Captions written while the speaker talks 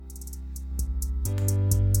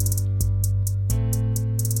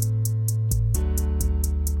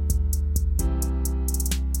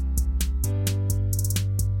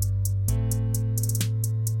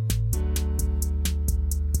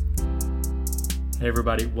Hey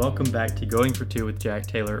everybody, welcome back to Going for Two with Jack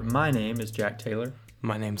Taylor. My name is Jack Taylor.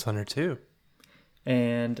 My name's Hunter too.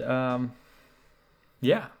 And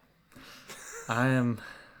yeah. I'm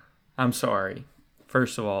sorry.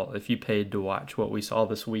 First of all, if you paid to watch what we saw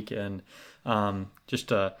this weekend,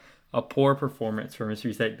 just a poor performance for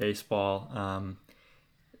Mississippi State baseball.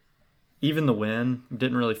 Even the win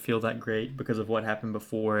didn't really feel that great because of what happened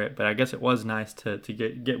before it, but I guess it was nice to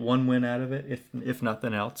get one win out of it, if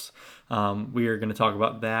nothing else. We are going to talk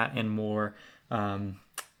about that and more. In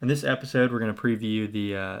this episode, we're going to preview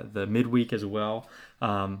the midweek as well.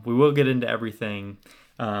 We will get into everything,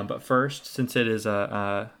 but first, since it is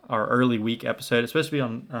our early week episode, it's supposed to be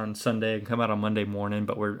on Sunday and come out on Monday morning,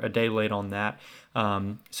 but we're a day late on that.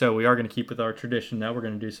 So we are going to keep with our tradition now. We're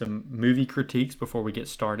going to do some movie critiques before we get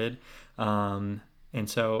started. And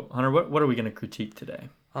so, Hunter, what are we going to critique today?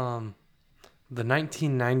 The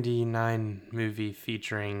 1999 movie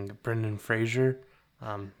featuring Brendan Fraser,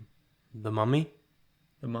 The Mummy.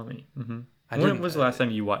 The Mummy. Mm-hmm. When was the last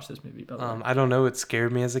time you watched this movie, by the way? I don't know. It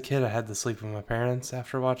scared me as a kid. I had to sleep with my parents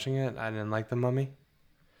after watching it. I didn't like The Mummy.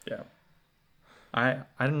 Yeah.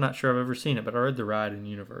 I'm not sure I've ever seen it, but I rode the ride in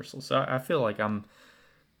Universal, so I feel like I'm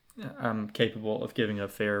capable of giving a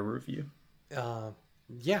fair review.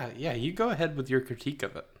 Yeah, you go ahead with your critique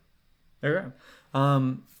of it. Okay.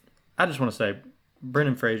 I just want to say,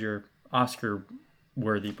 Brendan Fraser,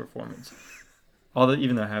 Oscar-worthy performance.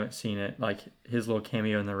 Even though I haven't seen it, like his little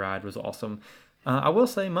cameo in the ride was awesome. I will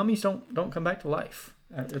say, mummies don't come back to life.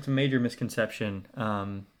 It's a major misconception.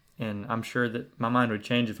 And I'm sure that my mind would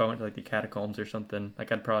change if I went to like the catacombs or something.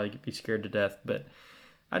 Like I'd probably be scared to death. But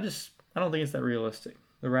I don't think it's that realistic.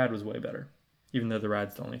 The ride was way better, even though the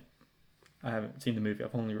ride's I haven't seen the movie.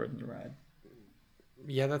 I've only ridden the ride.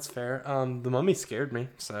 Yeah, that's fair. The Mummy scared me,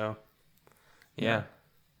 so yeah.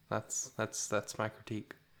 That's my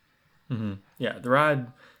critique. Mm-hmm. Yeah, the ride,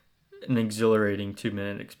 an exhilarating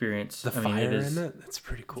 2-minute experience. The fire in it, that's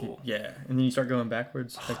pretty cool. Yeah, and then you start going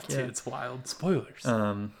backwards. Dude, it's wild. Spoilers.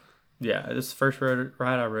 Yeah, this is the first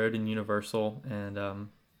ride I rode in Universal, and it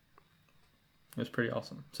was pretty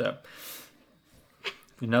awesome. So,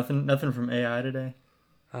 nothing from AI today.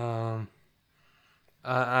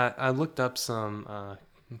 I looked up some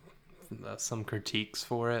critiques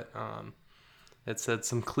for it. It said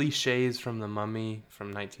some cliches from The Mummy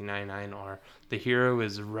from 1999 are: the hero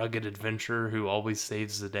is a rugged adventurer who always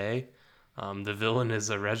saves the day. The villain is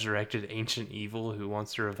a resurrected ancient evil who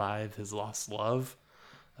wants to revive his lost love.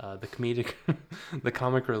 The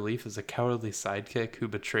comic relief is a cowardly sidekick who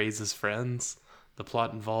betrays his friends. The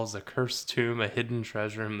plot involves a cursed tomb, a hidden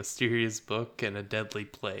treasure, a mysterious book, and a deadly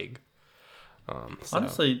plague.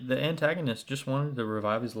 Honestly, the antagonist just wanted to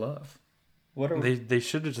revive his love. They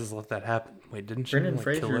should have just let that happen. Wait, didn't she? Brendan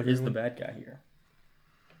Fraser is the bad guy here.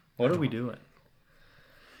 What are we doing?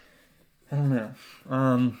 I don't know.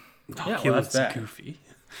 He looks goofy.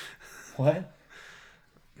 What?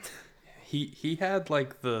 He had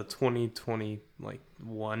like the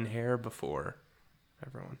 2021 hair before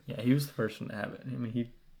everyone. Yeah, he was the first one to have it. I mean,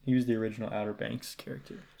 he was the original Outer Banks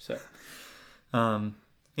character. So,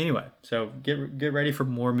 anyway, so get ready for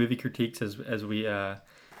more movie critiques as we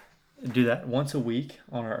do that once a week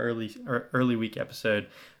on our early week episode.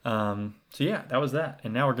 So yeah, that was that.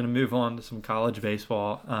 And now we're going to move on to some college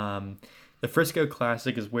baseball. The Frisco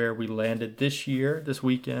Classic is where we landed this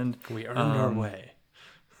weekend. We earned our way.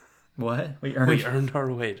 What? We earned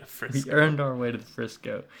our way to Frisco. We earned our way to the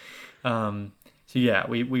Frisco. So yeah,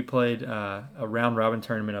 we played a round robin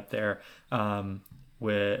tournament up there.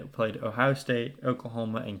 We played Ohio State,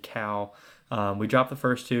 Oklahoma, and Cal. We dropped the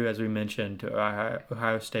first two, as we mentioned, to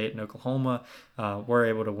Ohio State and Oklahoma. We're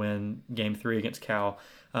able to win Game 3 against Cal.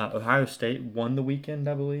 Ohio State won the weekend,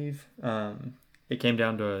 I believe. It came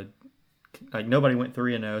down to nobody went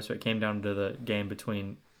 3-0, so it came down to the game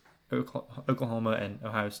between Oklahoma and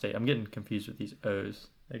Ohio State. I'm getting confused with these O's.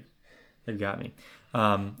 They've got me.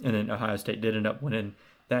 And then Ohio State did end up winning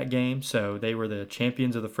that game, so they were the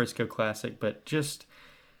champions of the Frisco Classic. But just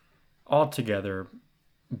altogether,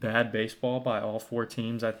 bad baseball by all four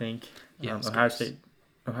teams, I think. Yes, Ohio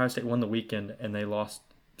State won the weekend, and they lost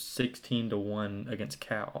 16-1 against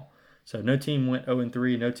Cal. So no team went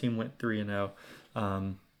 0-3, no team went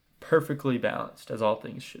 3-0. Perfectly balanced, as all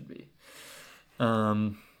things should be.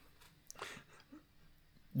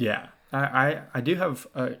 Yeah, I do have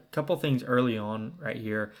a couple things early on right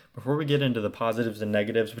here before we get into the positives and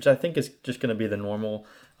negatives, which I think is just going to be the normal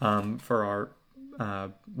for our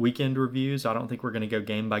weekend reviews. I don't think we're going to go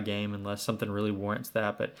game by game unless something really warrants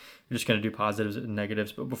that, but we're just going to do positives and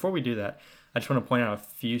negatives. But before we do that, I just want to point out a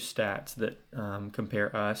few stats that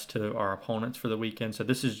compare us to our opponents for the weekend. So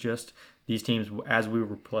this is just these teams as we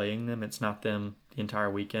were playing them. It's not them the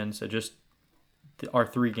entire weekend. So just our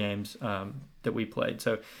 3 games that we played.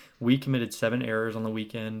 So we committed 7 errors on the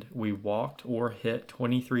weekend. We walked or hit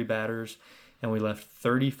 23 batters, and we left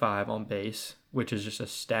 35 on base, which is just a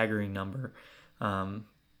staggering number.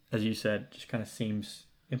 As you said, just kind of seems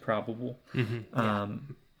improbable. Yeah.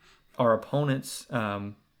 Our opponents,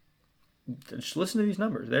 just listen to these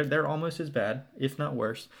numbers. They're almost as bad, if not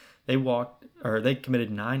worse. They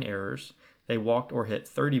committed 9 errors. They walked or hit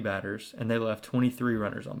 30 batters, and they left 23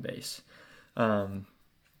 runners on base.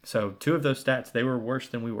 So 2 of those stats, they were worse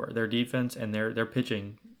than we were. Their defense and their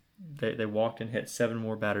pitching, they walked and hit 7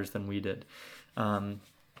 more batters than we did.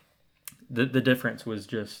 The difference was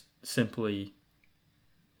just simply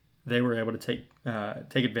they were able to take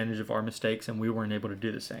advantage of our mistakes, and we weren't able to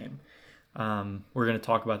do the same. We're going to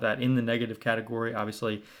talk about that in the negative category,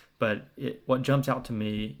 obviously, but what jumps out to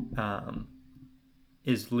me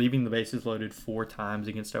is leaving the bases loaded 4 times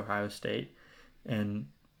against Ohio State and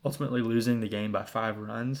ultimately losing the game by 5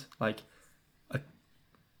 runs. Like a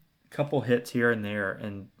couple hits here and there,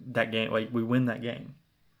 and that game, like we win that game.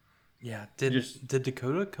 Yeah. Did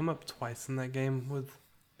Dakota come up twice in that game with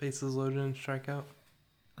bases loaded and strikeout?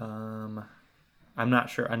 I'm not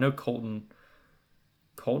sure. I know Colton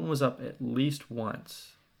was up at least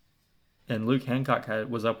once, and Luke Hancock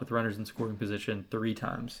was up with runners in scoring position 3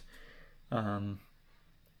 times. Man,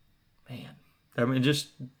 I mean, just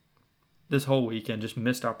this whole weekend, just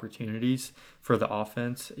missed opportunities for the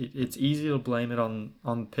offense. It's easy to blame it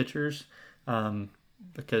on pitchers,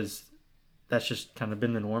 because that's just kind of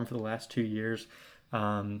been the norm for the last 2 years.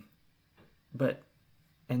 But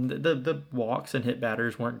the walks and hit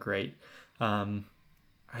batters weren't great. I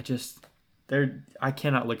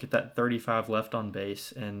cannot look at that 35 left on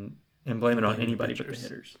base and blame it on anybody but the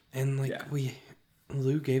hitters. And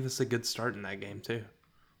Lou gave us a good start in that game too.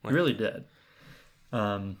 He really did.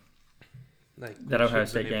 That Ohio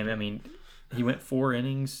State game, I mean, he went 4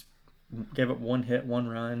 innings, gave up 1 hit, 1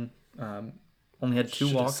 run, only had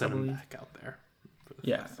 2 walks, I believe. Back out there.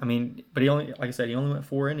 Yeah, I mean, but he only went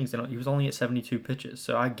 4 innings, and he was only at 72 pitches.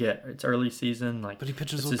 So I get it's early season, but he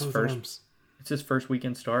pitches with both arms. It's his first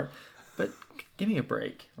weekend start, but give me a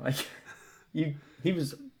break. Like he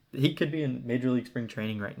could be in Major League Spring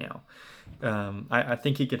Training right now. I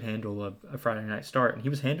think he could handle a Friday night start, and he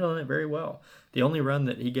was handling it very well. The only run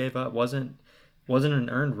that he gave up wasn't an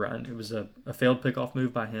earned run. It was a failed pickoff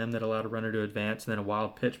move by him that allowed a runner to advance, and then a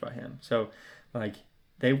wild pitch by him. So,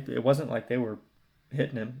 it wasn't like they were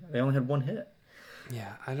hitting him. They only had 1 hit.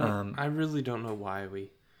 Yeah, I really don't know why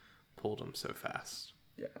we pulled him so fast.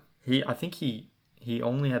 Yeah, I think he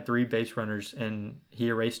only had 3 base runners, and he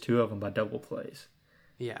erased 2 of them by double plays.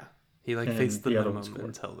 Yeah, he faced the minimum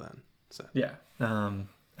until then. So yeah,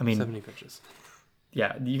 I mean 70 pitches.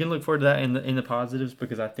 Yeah, you can look forward to that in the positives,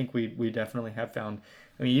 because I think we definitely have found.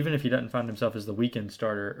 I mean, even if he doesn't find himself as the weekend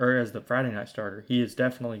starter or as the Friday night starter, he is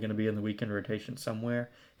definitely going to be in the weekend rotation somewhere,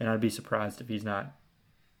 and I'd be surprised if he's not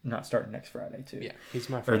starting next Friday too. Yeah, he's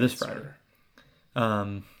my or this Friday.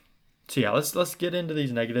 So yeah, let's get into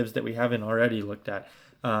these negatives that we haven't already looked at.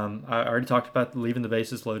 I already talked about leaving the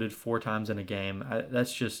bases loaded 4 times in a game.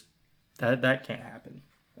 That's just that can't happen.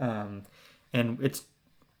 And it's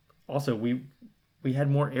also we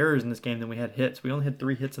had more errors in this game than we had hits. We only had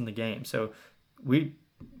 3 hits in the game, so we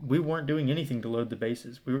weren't doing anything to load the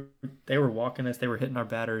bases. They were walking us. They were hitting our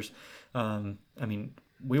batters. I mean,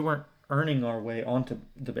 we weren't earning our way onto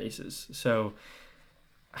the bases. So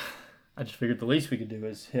I just figured the least we could do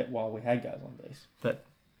is hit while we had guys on base. But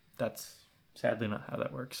that's sadly not how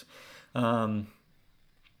that works. I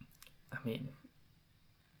mean,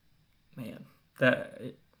 man,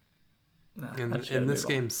 in this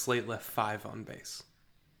game, Slate left 5 on base.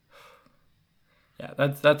 Yeah,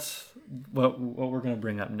 that's what we're going to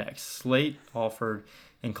bring up next. Slate, Alford,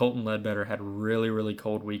 and Colton Ledbetter had really, really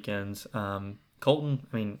cold weekends. Colton,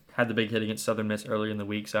 I mean, had the big hit against Southern Miss earlier in the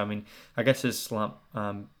week, so I mean, I guess his slump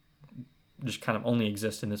just kind of only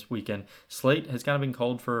exists in this weekend. Slate has kind of been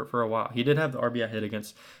cold for a while. He did have the RBI hit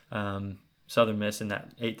against Southern Miss in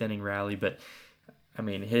that 8th inning rally, but I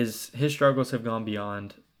mean, his struggles have gone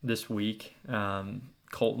beyond this week.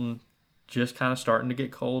 Colton just kind of starting to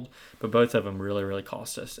get cold, but both of them really, really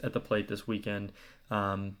cost us at the plate this weekend.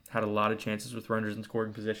 Had a lot of chances with runners in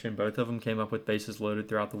scoring position. Both of them came up with bases loaded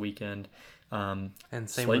throughout the weekend. And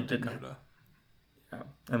same with Dakota. Yeah,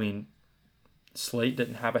 I mean, Slate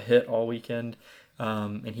didn't have a hit all weekend,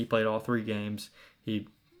 and he played all 3 games. He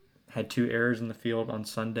had 2 errors in the field on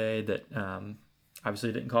Sunday that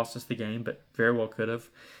obviously didn't cost us the game, but very well could have.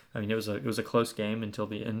 I mean, it was a close game until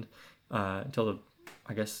the end, until the,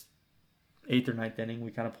 I guess, 8th or 9th inning.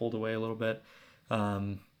 We kind of pulled away a little bit.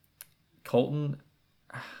 Colton,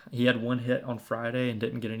 he had 1 hit on Friday and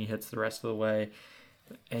didn't get any hits the rest of the way.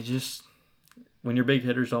 It just, when your big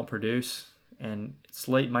hitters don't produce, and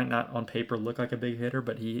Slate might not on paper look like a big hitter,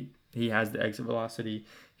 but he has the exit velocity.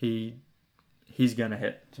 He's gonna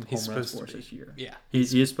hit some home runs for us this year. Yeah,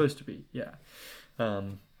 he is supposed to be. Yeah,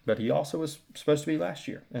 but he also was supposed to be last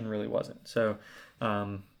year and really wasn't. So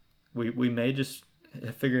we may just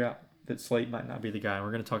have figured out that Slate might not be the guy.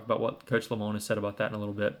 We're going to talk about what Coach Lamone has said about that in a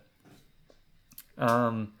little bit.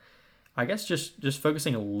 I guess just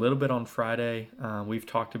focusing a little bit on Friday. We've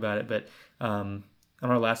talked about it, but on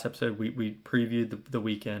our last episode, we previewed the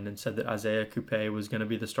weekend and said that Isaiah Coupe was going to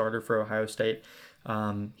be the starter for Ohio State.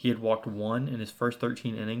 He had walked 1 in his first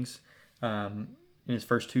 13 innings. In his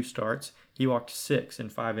first 2 starts, he walked 6 in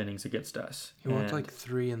 5 innings against us. He walked like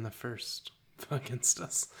 3 in the first against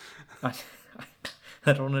us.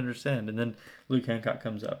 I don't understand. And then Luke Hancock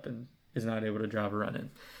comes up and is not able to drive a run in.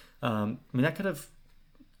 I mean, that could have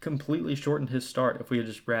completely shortened his start if we had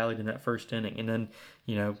just rallied in that first inning. And then,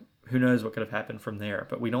 who knows what could have happened from there.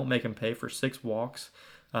 But we don't make him pay for 6 walks.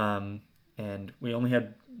 And we only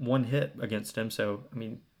had 1 hit against him. So, I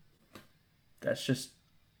mean, that's just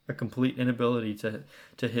a complete inability to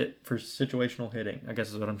hit for situational hitting, I guess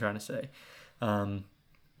is what I'm trying to say.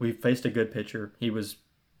 We faced a good pitcher. He was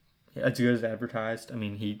as good as advertised. I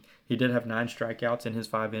mean, he did have 9 strikeouts in his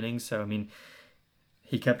 5 innings. So, I mean,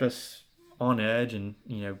 he kept us on edge and,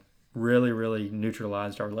 really, really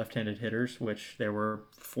neutralized our left-handed hitters, which there were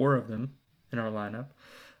 4 of them in our lineup.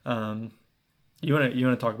 You want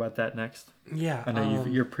to talk about that next? Yeah. I know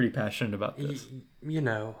you're pretty passionate about this.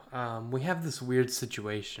 We have this weird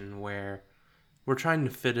situation where we're trying to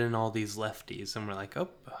fit in all these lefties, and we're like,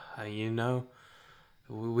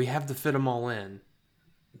 we have to fit them all in.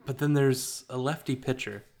 But then there's a lefty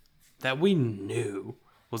pitcher that we knew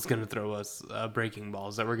was going to throw us breaking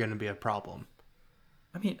balls that were going to be a problem.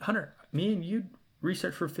 I mean, Hunter, me and you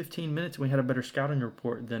researched for 15 minutes and we had a better scouting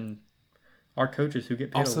report than our coaches who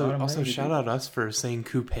get paid a lot of money. Also, shout out us for saying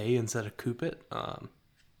coupe instead of Coupit.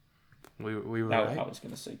 We were right. I was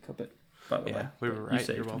going to say Coupit, by the way. Yeah, we were right.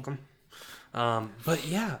 You're welcome. But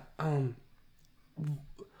yeah,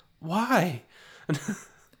 why?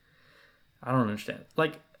 I don't understand.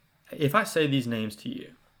 Like, if I say these names to you,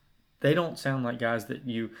 they don't sound like guys that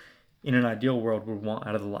you, in an ideal world, would want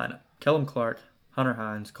out of the lineup. Kellum Clark, Hunter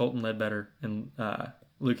Hines, Colton Ledbetter, and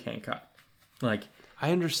Luke Hancock. Like,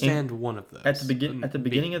 I understand one of those. At the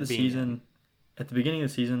beginning of the season,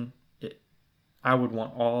 I would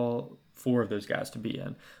want all 4 of those guys to be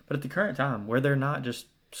in. But at the current time, where they're not just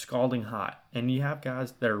scalding hot, and you have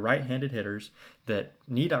guys that are right-handed hitters that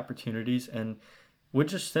need opportunities and would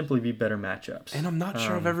just simply be better matchups. And I'm not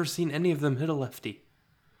sure I've ever seen any of them hit a lefty.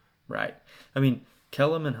 Right. I mean,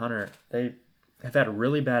 Kellum and Hunter, they have had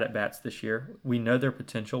really bad at-bats this year. We know their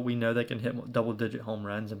potential. We know they can hit double-digit home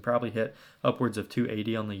runs and probably hit upwards of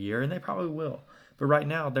 280 on the year, and they probably will. But right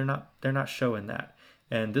now, they're not showing that.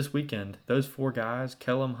 And this weekend, those 4 guys,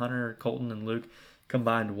 Kellum, Hunter, Colton, and Luke,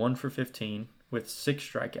 combined 1 for 15 with 6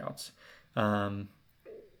 strikeouts.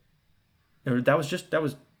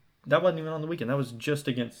 That wasn't even on the weekend. That was just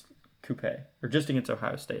against Coupe, or just against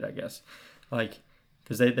Ohio State, I guess.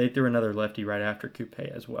 Because they threw another lefty right after Coupe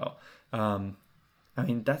as well. I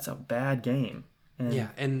mean, that's a bad game.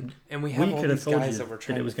 And we have all these guys that we're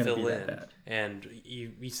trying to fill in. And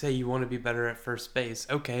you say you want to be better at first base.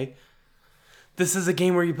 Okay. This is a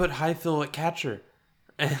game where you put Highfill at catcher.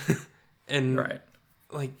 and right.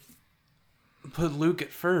 Like, put Luke at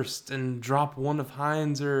first and drop one of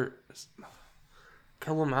Hines or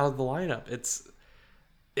kill him out of the lineup.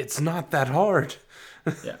 It's not that hard.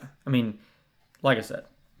 Yeah. I mean, like I said,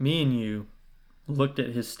 me and you looked at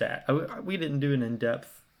his stat. We didn't do an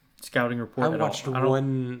in-depth scouting report at all. I watched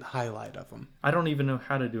one highlight of him. I don't even know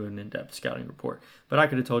how to do an in-depth scouting report. But I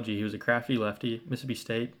could have told you he was a crafty lefty. Mississippi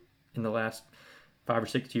State, in the last 5 or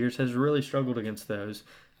 6 years, has really struggled against those.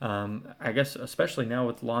 I guess especially now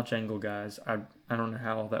with launch angle guys, I don't know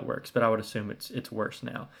how all that works, but I would assume it's worse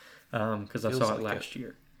now because I saw it last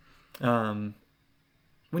year.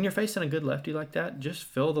 When you're facing a good lefty like that, just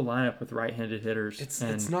fill the lineup with right-handed hitters.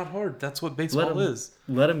 It's not hard. That's what baseball is.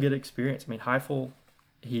 Let him get experience. I mean, Heifel,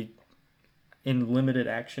 in limited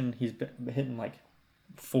action, he's been hitting like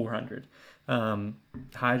 400.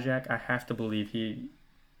 Hijack, I have to believe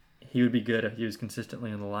he would be good if he was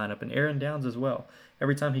consistently in the lineup. And Aaron Downs as well.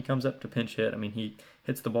 Every time he comes up to pinch hit, I mean, he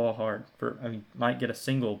hits the ball hard. Might get a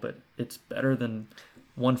single, but it's better than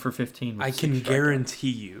 1 for 15. With I can 6 strikeouts. guarantee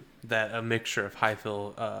you that a mixture of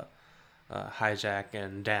Highfield, Hijack,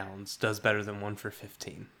 and Downs does better than 1 for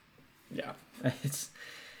 15. Yeah, it's.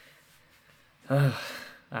 I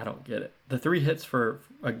don't get it. The 3 hits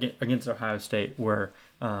against Ohio State were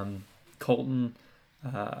Colton,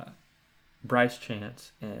 Bryce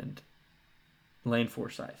Chance, and Lane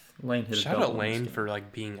Forsythe. Lane hit a double. Shout out Lane for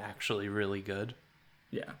like being actually really good.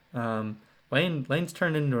 Yeah. Lane's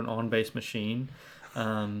turned into an on-base machine.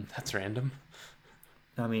 That's random.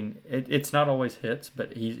 I mean, it's not always hits,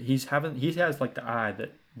 but he has like the eye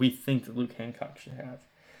that we think that Luke Hancock should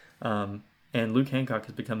have. And Luke Hancock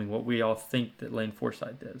is becoming what we all think that Lane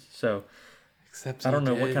Forsythe is. So Except I don't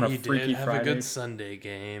know what kind of Freaky have Friday. a good Sunday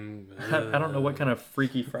game. I don't know what kind of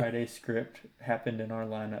Freaky Friday script happened in our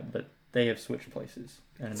lineup, but they have switched places.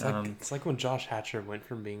 And it's like when Josh Hatcher went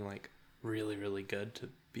from being like really, really good to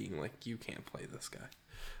being like, you can't play this guy.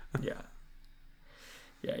 Yeah.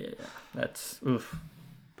 That's oof.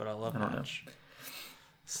 But I love I don't Hatch.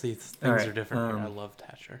 See, things right, are different here. I love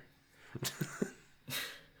Hatcher.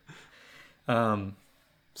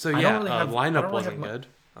 So yeah, lineup wasn't good.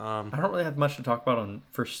 I don't really have much to talk about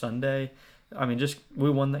for Sunday. I mean, just we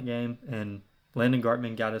won that game, and Landon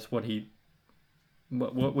Gartman got us what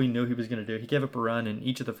we knew he was going to do. He gave up a run in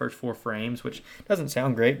each of the first 4 frames, which doesn't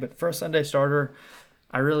sound great, but for a Sunday starter,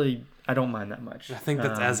 I don't mind that much. I think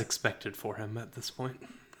that's as expected for him at this point.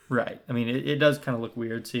 Right. I mean, it does kind of look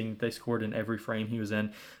weird seeing they scored in every frame he was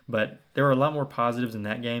in, but there were a lot more positives in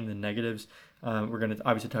that game than negatives. We're going to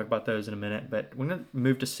obviously talk about those in a minute, but we're going to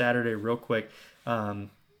move to Saturday real quick.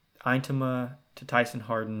 Eintema to Tyson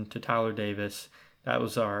Harden to Tyler Davis. That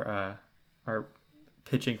was our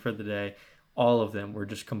pitching for the day. All of them were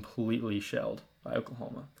just completely shelled by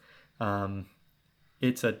Oklahoma.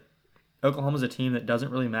 Oklahoma's a team that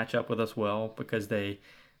doesn't really match up with us well because they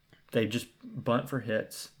just bunt for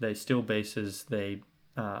hits. They steal bases. They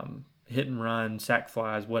hit and run, sack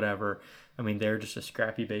flies, whatever. I mean, they're just a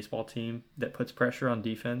scrappy baseball team that puts pressure on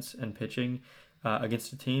defense and pitching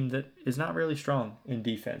against a team that is not really strong in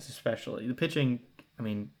defense, especially. The pitching, I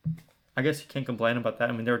mean, I guess you can't complain about that.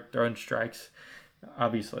 I mean, they're throwing strikes,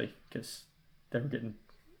 obviously, because they were getting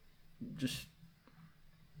just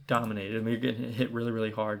dominated. I mean, you're getting hit really,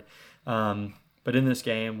 really hard. But in this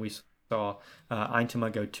game, we saw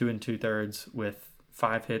Eintema go 2 2/3 with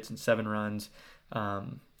 5 hits and 7 runs.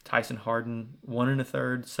 Tyson Harden 1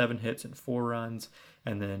 1/3, 7 hits and 4 runs,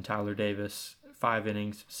 and then Tyler Davis 5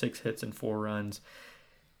 innings, 6 hits and 4 runs.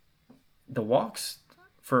 The walks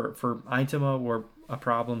for Eintema were a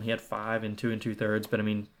problem. He had 5 in 2 2/3, but I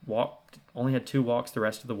mean, only had 2 walks the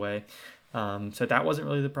rest of the way. So that wasn't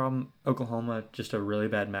really the problem. Oklahoma, just a really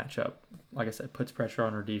bad matchup. Like I said, puts pressure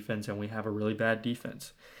on our defense, and we have a really bad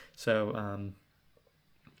defense. So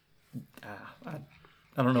I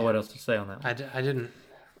don't know what else to say on that one. I didn't.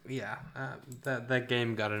 Yeah, that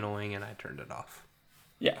game got annoying, and I turned it off.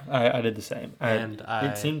 Yeah, I did the same.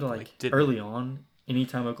 It seemed like didn't. early on,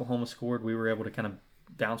 anytime Oklahoma scored, we were able to kind of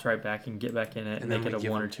bounce right back and get back in it and make it a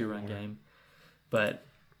 1 or 2 run game. But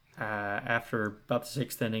after about the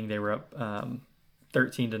 6th inning, they were up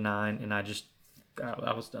 13-9, and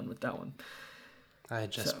I was done with that one. I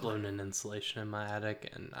had just blown in insulation in my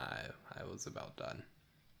attic, and I was about done.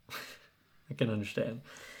 I can understand.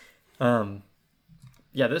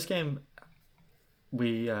 Yeah, this game,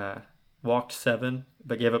 we walked 7,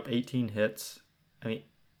 but gave up 18 hits. I mean,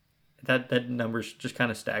 that number's just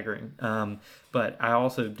kind of staggering. But I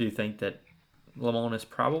also do think that Lemonis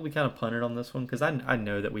probably kind of punted on this one because I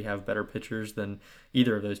know that we have better pitchers than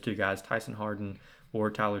either of those 2 guys, Tyson Harden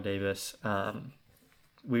or Tyler Davis.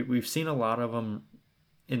 We've seen a lot of them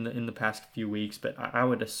in the past few weeks, but I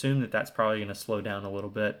would assume that that's probably going to slow down a little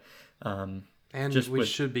bit. And we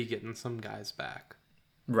should be getting some guys back.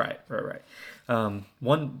 Right.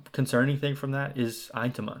 One concerning thing from that is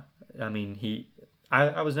Eintema. I mean,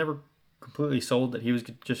 I was never completely sold that he was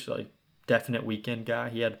just like definite weekend guy.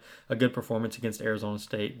 He had a good performance against Arizona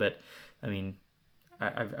State, but I mean,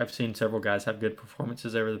 I've seen several guys have good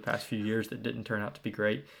performances over the past few years that didn't turn out to be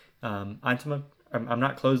great. Eintema, I'm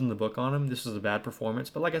not closing the book on him. This was a bad performance,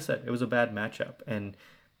 but like I said, it was a bad matchup, and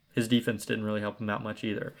his defense didn't really help him out much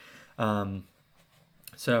either.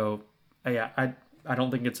 So yeah, I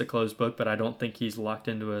don't think it's a closed book, but I don't think he's locked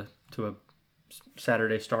into a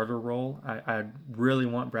Saturday starter role. I really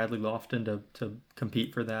want Bradley Lofton to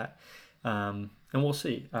compete for that, and we'll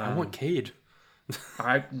see. I want Cade.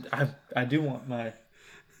 I do want my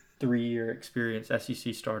 3-year experience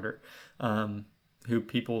SEC starter. who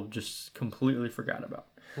people just completely forgot about.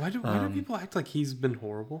 Why do people act like he's been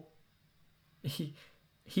horrible?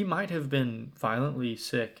 He might have been violently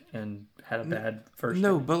sick and had a bad first.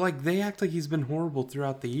 No, inning. but like they act like he's been horrible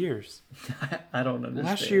throughout the years. I don't understand.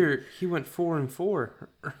 Last year he went 4-4.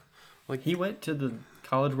 Like he went to the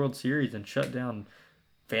College World Series and shut down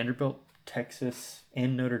Vanderbilt, Texas,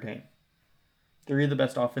 and Notre Dame. 3 of the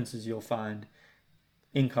best offenses you'll find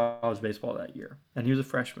in college baseball that year, and he was a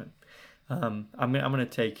freshman. I think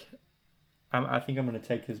I'm gonna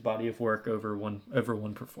take his body of work over one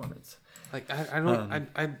performance. Like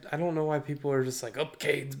I don't know why people are just like, oh,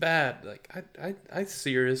 Cade's bad. Like I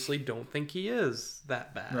seriously don't think he is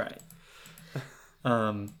that bad. Right.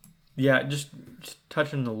 Yeah, just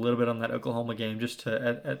touching a little bit on that Oklahoma game, just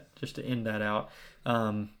to end that out.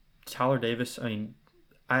 Tyler Davis. I mean,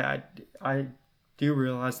 I do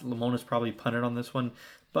realize Lemonis probably punted on this one,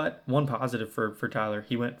 but one positive for Tyler,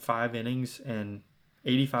 he went 5 innings and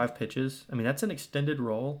 85 pitches. I mean, that's an extended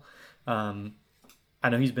role. I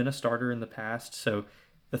know he's been a starter in the past, so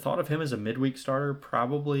the thought of him as a midweek starter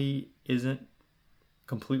probably isn't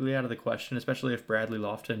completely out of the question, especially if Bradley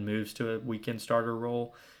Lofton moves to a weekend starter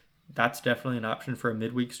role. That's definitely an option for a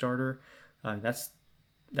midweek starter. That's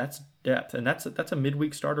depth, and that's a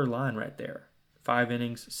midweek starter line right there. 5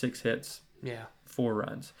 innings, 6 hits, 4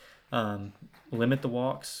 runs. Limit the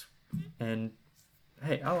walks, and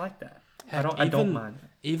hey, I like that. I don't mind that.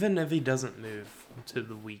 Even if he doesn't move to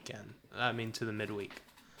the weekend, to the midweek.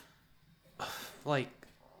 Like,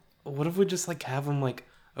 what if we just like have him like,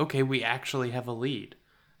 okay, we actually have a lead,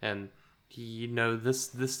 and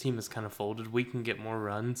this team is kind of folded. We can get more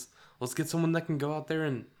runs. Let's get someone that can go out there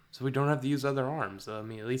and so we don't have to use other arms. At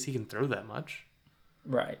least he can throw that much.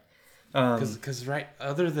 Right. Because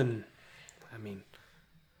other than,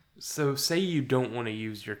 so say you don't want to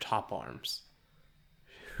use your top arms.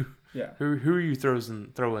 Yeah. Who are you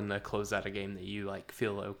throwing to close out a game that you like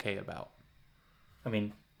feel okay about? I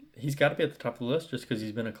mean, he's got to be at the top of the list just because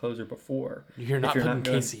he's been a closer before. You're not putting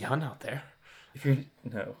Casey Hunt out there. If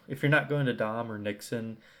you're not going to Dom or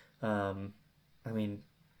Nixon, what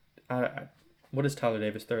does Tyler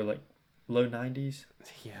Davis throw, like low 90s?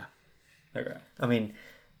 Yeah. Okay. I mean,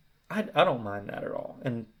 I don't mind that at all.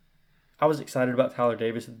 And I was excited about Tyler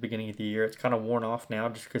Davis at the beginning of the year. It's kind of worn off now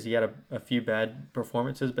just because he had a few bad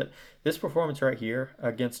performances. But this performance right here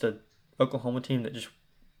against a Oklahoma team that just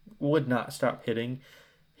would not stop hitting,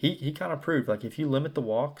 he kind of proved, like, if you limit the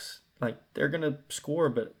walks, like, they're going to score,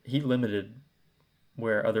 but he limited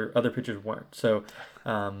where other pitchers weren't. So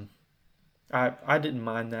I didn't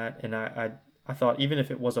mind that, and I thought even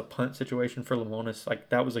if it was a punt situation for Lemonis, like,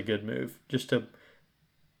 that was a good move just to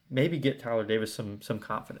maybe get Tyler Davis some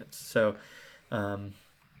confidence. So, yeah.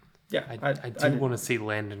 I do want to see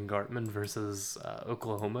Landon Gartman versus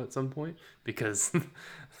Oklahoma at some point because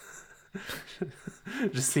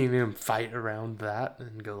just seeing him fight around that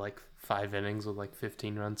and go like 5 innings with like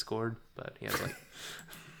 15 runs scored, but he has like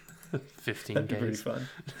 15 That'd be pretty Ks. fun.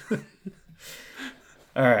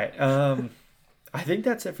 All right. I think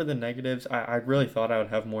that's it for the negatives. I really thought I would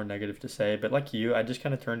have more negative to say, but like you, I just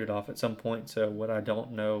kind of turned it off at some point. So what I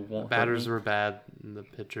don't know won't Batters hurt me. were bad, and the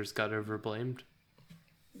pitchers got overblamed.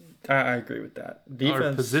 I agree with that.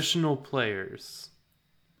 Our positional players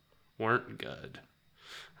weren't good.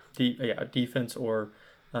 Defense or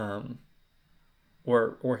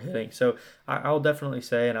hitting. So I'll definitely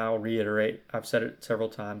say, and I'll reiterate, I've said it several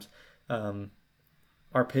times,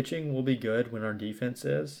 our pitching will be good when our defense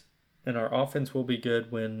is, and our offense will be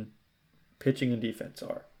good when pitching and defense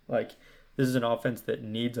are. Like, this is an offense that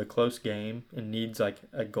needs a close game and needs like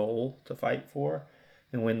a goal to fight for,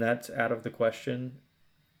 and when that's out of the question,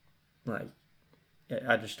 like,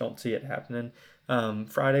 I just don't see it happening.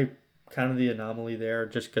 Friday, kind of the anomaly there,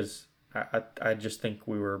 just because I just think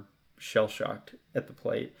we were shell-shocked at the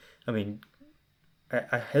plate. I mean,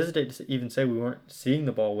 I hesitate to even say we weren't seeing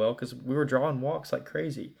the ball well because we were drawing walks like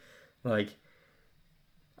crazy. Like,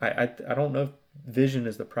 I don't know if vision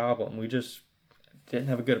is the problem. We just didn't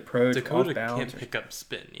have a good approach. Dakota can't pick up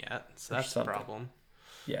spin yet, so that's the problem.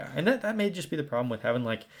 Yeah, and that may just be the problem with having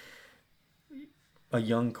like a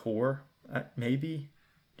young core, maybe.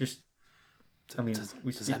 Just, I mean, does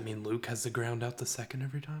that mean Luke has to ground out the second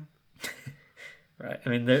every time? Right. I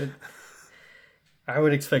mean, I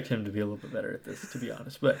would expect him to be a little bit better at this, to be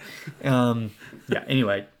honest. But, yeah,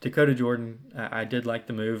 anyway, Dakota Jordan, I did like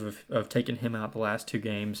the move of taking him out the last 2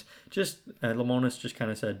 games. Just, Lemonis just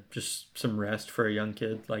kind of said just some rest for a young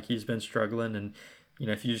kid. Like, he's been struggling, and,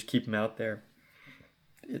 if you just keep him out there,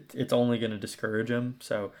 it's only going to discourage him.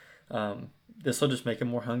 So, this will just make him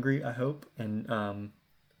more hungry, I hope. And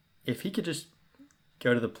if he could just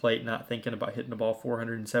go to the plate not thinking about hitting the ball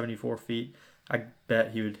 474 feet, I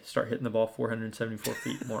bet he would start hitting the ball 474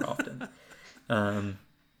 feet more often.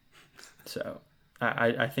 So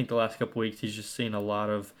I think the last couple weeks he's just seen a lot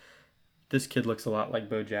of, this kid looks a lot like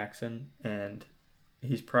Bo Jackson, and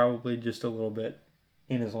he's probably just a little bit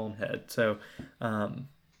in his own head. So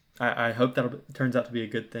I hope that turns out to be a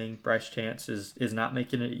good thing. Bryce Chance is not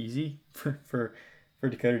making it easy for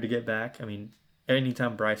Dakota to get back. I mean,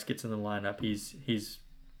 anytime Bryce gets in the lineup, he's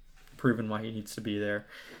proven why he needs to be there.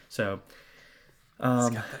 So he's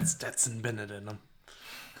got that Stetson Bennett in him.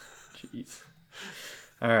 Jeez.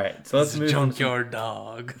 All right, so let's move on. Junkyard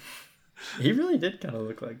dog. He really did kind of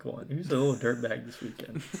look like one. He was a little dirtbag this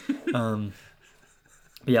weekend.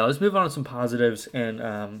 Yeah, let's move on to some positives, and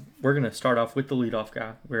we're going to start off with the leadoff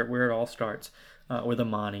guy, where it all starts, with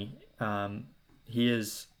Amani. He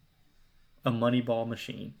is a money ball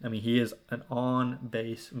machine. I mean, he is an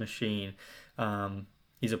on-base machine.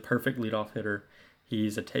 He's a perfect leadoff hitter.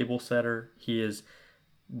 He's a table setter. He is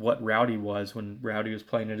what Rowdy was when Rowdy was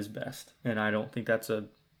playing at his best, and I don't think that's a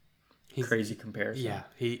crazy comparison. Yeah,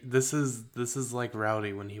 this is like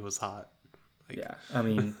Rowdy when he was hot. Like, yeah, I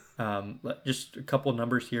mean, just a couple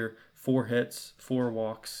numbers here: 4 hits, 4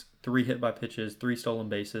 walks, 3 hit by pitches, 3 stolen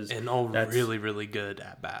bases, and all really, really good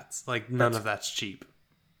at bats. Like none of that's cheap.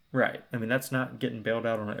 Right. I mean, that's not getting bailed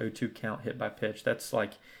out on an 0-2 count hit by pitch. That's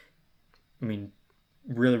like, I mean,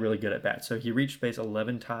 really, really good at bat. So he reached base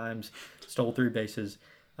 11 times, stole 3 bases.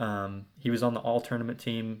 He was on the all-tournament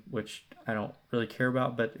team, which I don't really care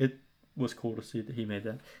about, but it was cool to see that he made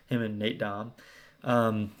that. Him and Nate Dom.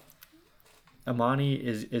 Amani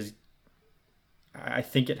is I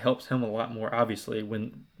think it helps him a lot more, obviously,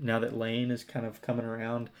 now that Lane is kind of coming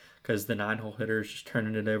around, because the 9-hole hitter is just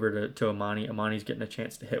turning it over to Amani. Amani's getting a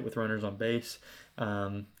chance to hit with runners on base,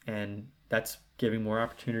 and that's giving more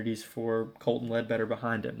opportunities for Colton Ledbetter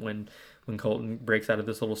behind him. When Colton breaks out of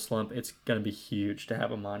this little slump, it's going to be huge to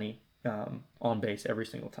have Amani on base every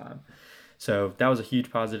single time. So that was a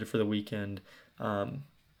huge positive for the weekend. I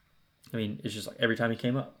mean, it's just like every time he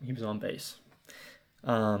came up, he was on base.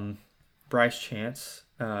 Bryce Chance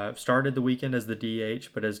started the weekend as the DH,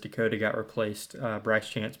 but as Dakota got replaced, Bryce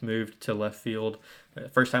Chance moved to left field.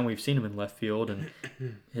 First time we've seen him in left field, and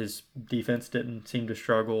his defense didn't seem to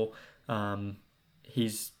struggle.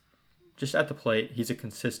 He's just at the plate. He's a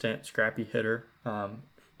consistent, scrappy hitter.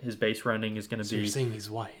 His base running is going to be... You're saying he's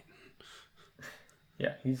white?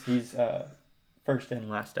 Yeah, he's first in,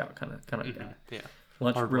 last out kind of guy. Yeah,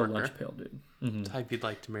 real lunch pail dude. Mm-hmm. Type you'd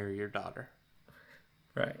like to marry your daughter.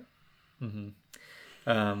 Right. Mm-hmm.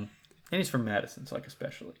 And he's from Madison, so like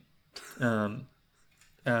especially. 5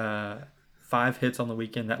 hits on the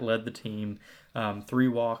weekend that led the team. 3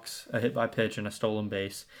 walks, a hit by pitch, and a stolen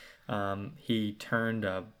base. He turned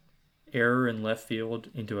a error in left field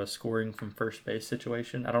into a scoring from first base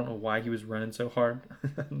situation. I don't know why he was running so hard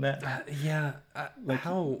on that.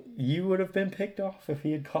 How you would have been picked off if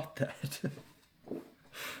he had caught that.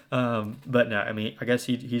 But no, I mean, I guess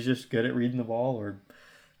he's just good at reading the ball, or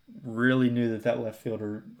really knew that left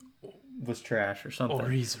fielder was trash or something. Or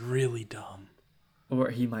he's really dumb. Or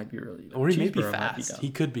he might be really dumb. Or he may be fast. He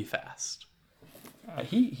could be fast.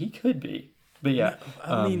 He could be. But yeah.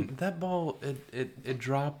 I mean, that ball, it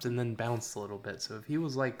dropped and then bounced a little bit. So if he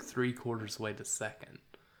was like 3/4 way to second.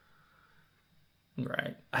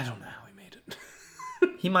 Right. I don't know how he made it.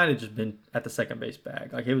 He might have just been at the second base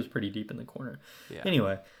bag. Like, it was pretty deep in the corner. Yeah.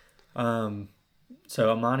 Anyway,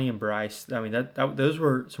 so Amani and Bryce, I mean, those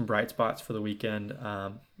were some bright spots for the weekend.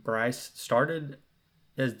 Bryce started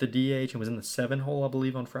as the DH and was in the 7-hole, I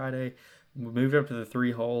believe, on Friday. We moved up to the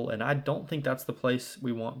 3-hole, and I don't think that's the place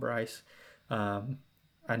we want Bryce.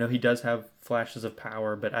 I know he does have flashes of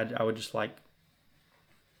power, but I would just like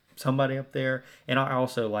somebody up there. And I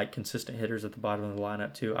also like consistent hitters at the bottom of the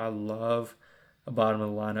lineup, too. I love a bottom of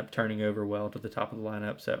the lineup turning over well to the top of the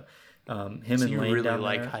lineup. So him and Lane really down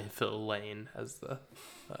like there. Highfill Lane as the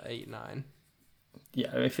 8-9.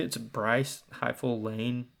 Yeah, if it's Bryce, Highfill,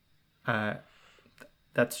 Lane,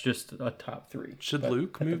 that's just a top 3. Should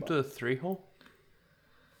Luke move to the 3-hole?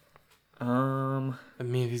 I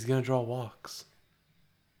mean, if he's gonna draw walks.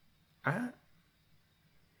 I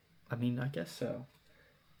mean, I guess so.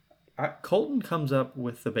 Colton comes up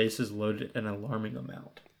with the bases loaded an alarming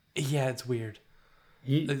amount. Yeah, it's weird.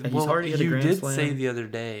 He's already hit a grand slam. You did say the other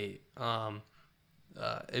day,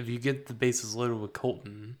 if you get the bases loaded with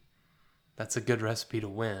Colton, that's a good recipe to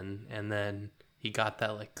win. And then he got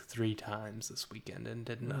that like 3 times this weekend and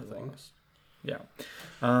did nothing. Yeah.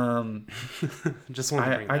 Just wanted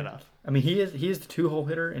to bring that up. I mean, he is the 2-hole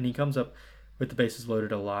hitter, and he comes up with the bases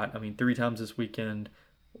loaded a lot. I mean, 3 times this weekend,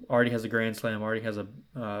 already has a grand slam, already has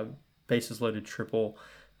a bases loaded triple,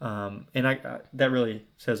 and that really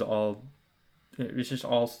says all. It's just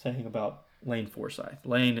all saying about Lane Forsythe.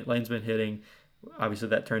 Lane's been hitting. Obviously,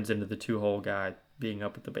 that turns into the 2-hole guy being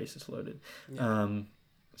up with the bases loaded. Yeah.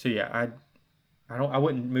 So yeah, I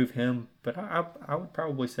wouldn't move him, but I would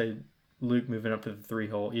probably say Luke moving up to the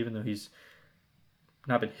 3-hole, even though he's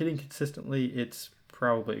not been hitting consistently. It's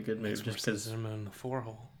probably a good move just because him in the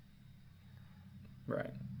 4-hole.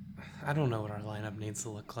 Right. I don't know what our lineup needs to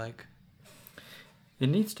look like. It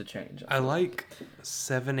needs to change. I like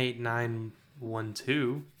 7, 8, 9, 1,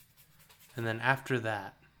 2, and then after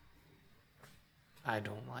that, I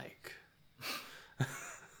don't like.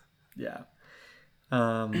 Yeah. I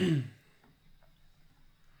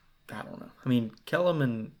don't know. I mean, Kellum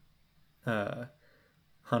and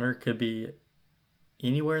Hunter could be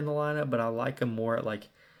anywhere in the lineup, but I like them more at like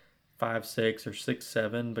 5, 6 or 6,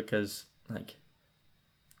 7 because like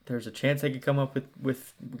there's a chance they could come up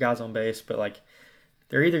with guys on base, but like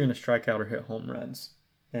they're either going to strike out or hit home runs,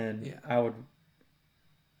 and Yeah. I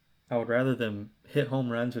would rather them hit home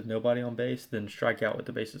runs with nobody on base than strike out with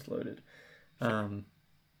the bases loaded.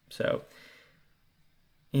 So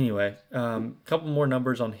anyway, a couple more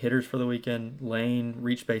numbers on hitters for the weekend. Lane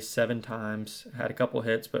reached base 7 times, had a couple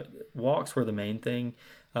hits, but walks were the main thing.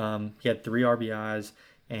 He had 3 RBIs,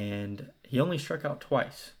 and he only struck out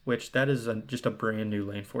twice, which that is just a brand new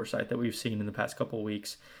Lane Forsythe that we've seen in the past couple of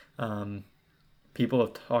weeks. People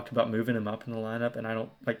have talked about moving him up in the lineup, and I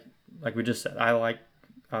don't like we just said. I like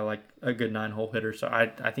a good 9-hole hitter, so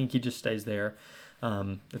I think he just stays there.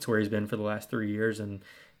 That's where he's been for the last 3 years, and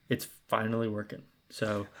it's finally working.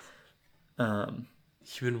 So,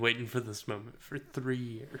 You've been waiting for this moment for 3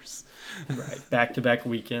 years. Right, back-to-back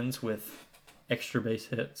weekends with extra base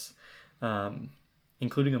hits,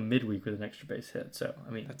 including a midweek with an extra base hit. So,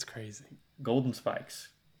 I mean, that's crazy. Golden Spikes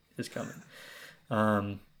is coming.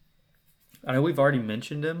 I know we've already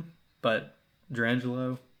mentioned him, but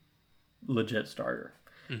Drangelo, legit starter.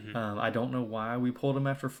 Mm-hmm. I don't know why we pulled him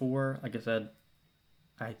after 4. Like I said,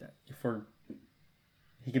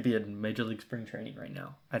 he could be in Major League Spring Training right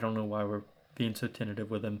now. I don't know why we're being so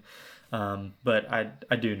tentative with him, but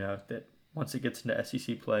I do know that once it gets into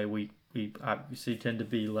SEC play, we obviously tend to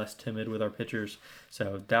be less timid with our pitchers,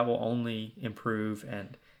 so that will only improve.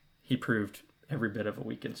 And he proved every bit of a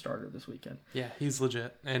weekend starter this weekend. Yeah, he's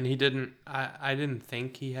legit, and he didn't. I didn't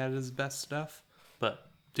think he had his best stuff,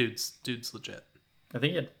 but dude's legit. I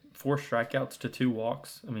think he had 4 strikeouts to 2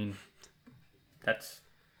 walks. I mean,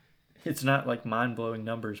 it's not like mind-blowing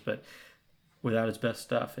numbers, but without his best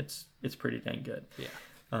stuff, it's pretty dang good. Yeah.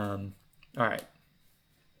 All right.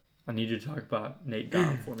 I need you to talk about Nate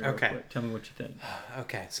Dom for me Okay. real quick. Tell me what you think.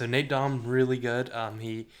 Okay, so Nate Dom, really good.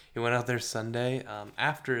 He went out there Sunday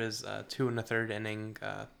after his 2 1/3 inning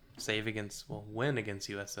win against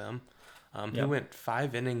USM. He Yep. went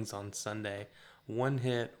 5 innings on Sunday, 1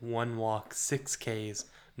 hit, 1 walk, 6 Ks,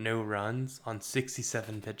 no runs on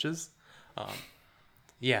 67 pitches.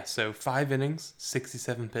 Yeah, so 5 innings,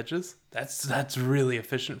 67 pitches. That's really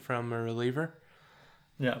efficient from a reliever.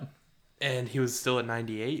 Yeah. And he was still at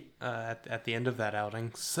 98 at the end of that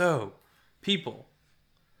outing. So, people,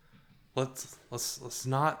 let's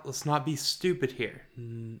not be stupid here.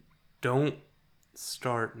 Don't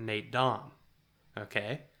start Nate Dom,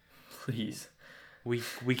 okay? Please.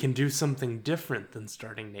 We can do something different than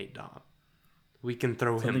starting Nate Dom. We can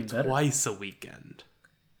throw him Something better. twice a weekend,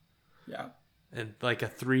 Yeah. and like a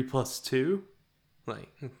 3+2, like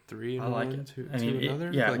 3 and I like 1, it. 2, I mean, two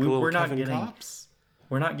another. yeah, like a little we're not Kevin getting- Kopps.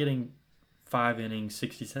 We're not getting 5 innings,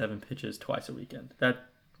 67 pitches twice a weekend.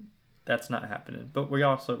 That's not happening. But we're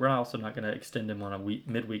also not going to extend him on a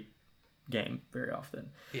midweek game very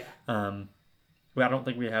often. Yeah. I don't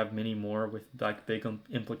think we have many more with like big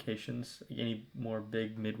implications, any more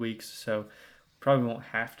big midweeks. So probably won't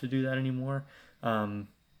have to do that anymore. But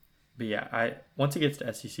yeah, once it gets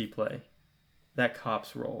to SEC play, that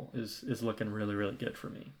Kopps role is looking really, really good for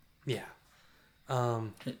me. Yeah.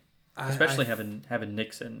 Especially having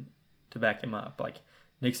Nixon to back him up. Like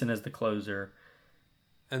Nixon as the closer.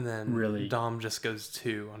 And then Really- Dom just goes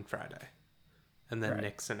 2 on Friday. And then Right.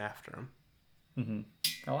 Nixon after him.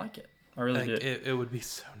 I like it. I really do. It would be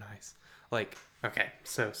so nice. Like, okay,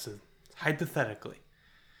 so hypothetically,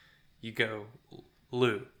 you go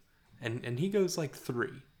Lou, and he goes like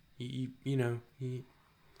 3.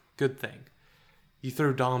 Good thing. You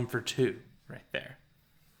throw Dom for 2 right there.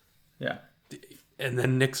 Yeah. And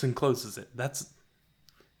then Nixon closes it.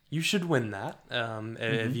 You should win that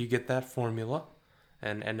if you get that formula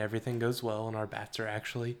and everything goes well and our bats are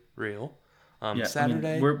actually real. Yeah,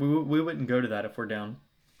 Saturday. I mean, we wouldn't go to that if we're down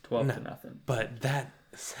 12 to nothing. But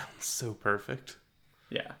It sounds so perfect.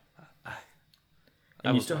 Yeah. I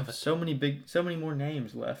And you would still love have it. so many more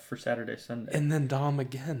names left for Saturday, Sunday. And then Dom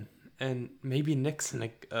again. And maybe Nixon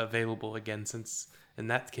available again, since in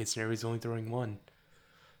that case scenario he's only throwing one.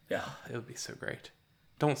 Yeah. It would be so great.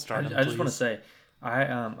 Don't start him, I just want to please. say,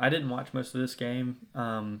 I didn't watch most of this game,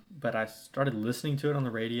 but I started listening to it on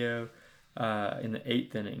the radio in the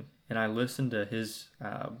eighth inning, and I listened to his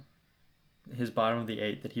bottom of the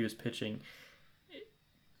eighth that he was pitching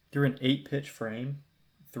through an 8 pitch frame,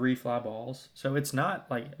 3 fly balls. So it's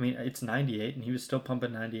not like, I mean, it's 98, and he was still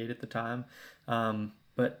pumping 98 at the time.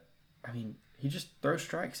 But I mean, he just throws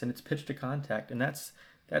strikes, and it's pitch to contact, and that's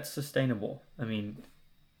sustainable. I mean,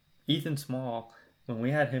 Ethan Small, when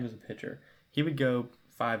we had him as a pitcher, he would go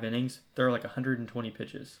 5 innings, throw like 120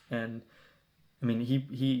 pitches, and I mean,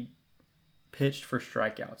 he pitched for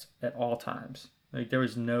strikeouts at all times. Like there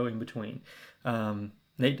was no in between.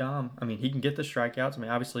 Nate Dom, I mean, he can get the strikeouts. I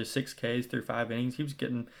mean, obviously 6 Ks through 5 innings. He was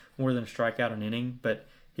getting more than a strikeout an inning, but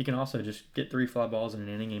he can also just get 3 fly balls in an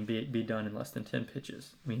inning and be done in less than 10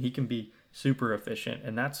 pitches. I mean, he can be super efficient,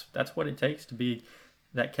 and that's what it takes to be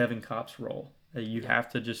that Kevin Kopps role. You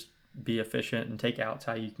have to just be efficient and take outs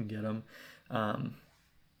how you can get them. And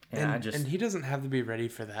he doesn't have to be ready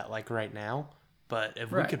for that like right now, but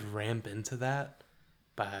if we could ramp into that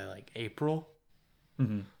by like April,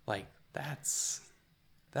 like that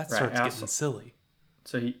starts getting silly.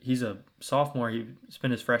 So he's a sophomore. He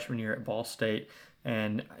spent his freshman year at Ball State,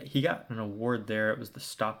 and he got an award there. It was the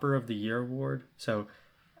Stopper of the Year award. So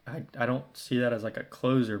I don't see that as like a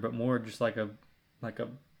closer, but more just like a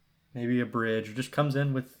maybe a bridge, or just comes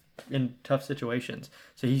in tough situations.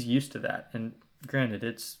 So he's used to that. And granted,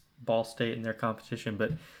 it's Ball State and their competition,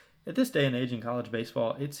 but at this day and age in college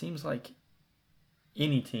baseball, it seems like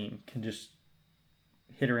any team can just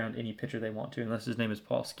hit around any pitcher they want to, unless his name is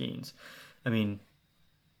Paul Skeens. I mean,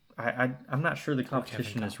 I'm not sure the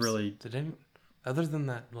competition is really. Other than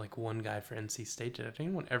that, like one guy for NC State, did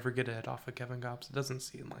anyone ever get a hit off of Kevin Kopps? It doesn't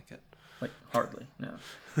seem like it. Like hardly, no.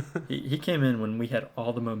 he came in when we had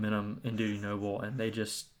all the momentum in Dudy Noble, and he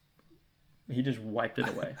just wiped it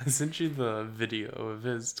away. I sent you the video of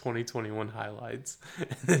his 2021 highlights,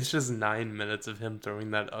 and it's just 9 minutes of him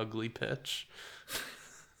throwing that ugly pitch.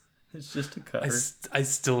 It's just a cutter. I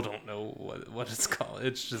still don't know what it's called.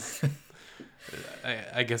 It's just,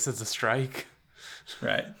 I guess it's a strike.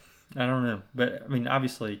 Right. I don't know. But, I mean,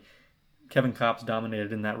 obviously, Kevin Kopps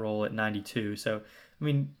dominated in that role at 92. So, I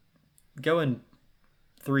mean, going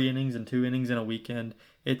 3 innings and 2 innings in a weekend,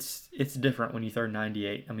 it's different when you throw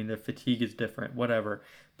 98. I mean, the fatigue is different, whatever.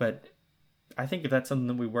 But I think if that's something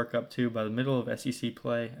that we work up to by the middle of SEC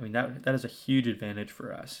play, I mean, that is a huge advantage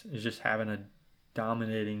for us, is just having a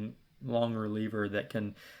dominating long reliever that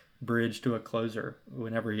can bridge to a closer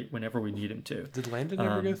whenever we need him to. Did Landon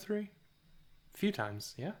ever go 3? A few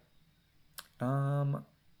times, yeah.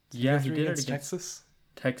 Yeah, he did it against Texas.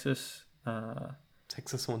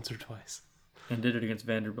 Texas Once or twice, and did it against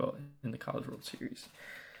Vanderbilt in the College World Series.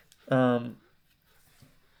 Broke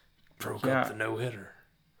up the no hitter.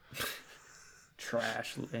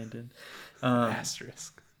 Trash, Landon.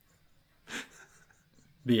 Asterisk.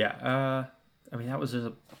 But yeah, I mean, that was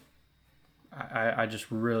I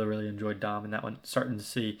just really, really enjoyed Dom in that one. Starting to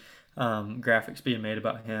see graphics being made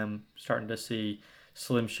about him. Starting to see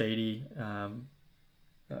Slim Shady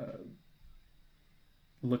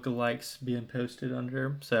lookalikes being posted under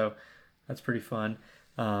him. So that's pretty fun.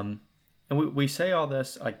 And we say all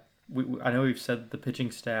this, like I know we've said the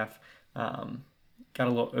pitching staff got a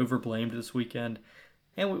little overblamed this weekend.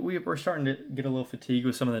 And we're starting to get a little fatigued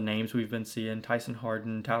with some of the names we've been seeing. Tyson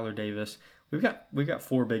Harden, Tyler Davis. We've got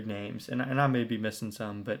 4 big names, and I may be missing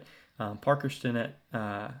some, but Parker Stinnett,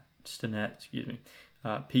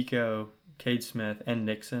 Pico, Cade Smith, and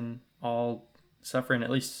Nixon all suffering at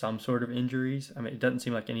least some sort of injuries. I mean, it doesn't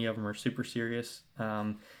seem like any of them are super serious,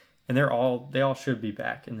 and they all should be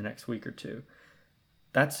back in the next week or two.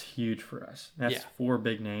 That's huge for us. That's 4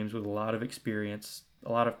 big names with a lot of experience,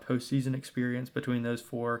 a lot of postseason experience between those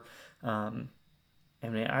 4. I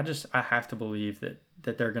mean, I have to believe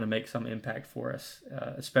that they're going to make some impact for us,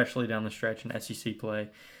 especially down the stretch in SEC play,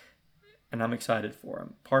 and I'm excited for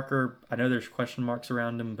him. Parker, I know there's question marks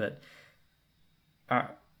around him, but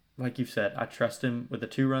like you've said, I trust him with a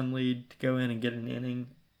 2-run lead to go in and get an inning.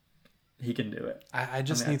 He can do it. I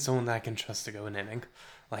just need someone that I can trust to go an inning.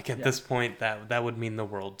 Like at this point, that would mean the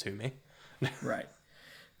world to me. Right.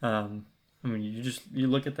 I mean, you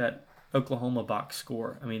look at that Oklahoma box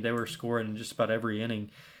score. I mean, they were scoring just about every inning.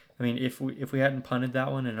 I mean, if we hadn't punted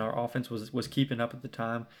that one and our offense was keeping up at the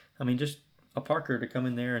time, I mean, just a Parker to come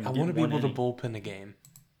in there and I get want to be able inning. to bullpen a game.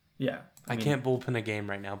 Yeah. I can't bullpen a game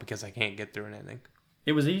right now because I can't get through an inning.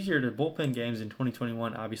 It was easier to bullpen games in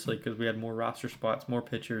 2021, obviously, because we had more roster spots, more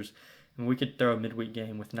pitchers, and we could throw a midweek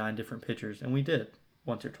game with 9 different pitchers, and we did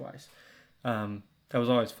once or twice. That was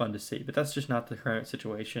always fun to see, but that's just not the current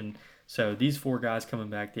situation. So these 4 guys coming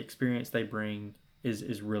back, the experience they bring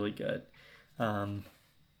is really good. So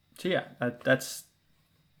yeah, that's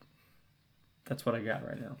what I got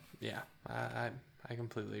right now. Yeah, I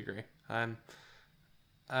completely agree.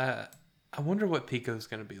 I wonder what Pico's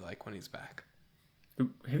going to be like when he's back.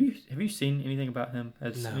 Have you seen anything about him?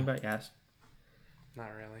 Has anybody asked? Not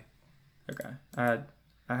really. Okay. I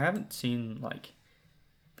haven't seen, like,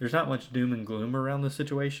 there's not much doom and gloom around the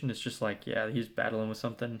situation. It's just like, yeah, he's battling with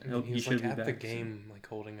something. He should like be at back the game, soon. like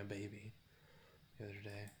holding a baby the other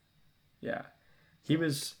day. Yeah. He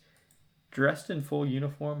was dressed in full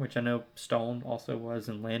uniform, which I know Stone also was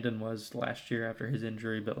and Landon was last year after his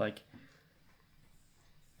injury, but like,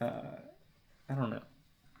 I don't know.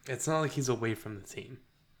 It's not like he's away from the team.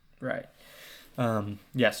 Right.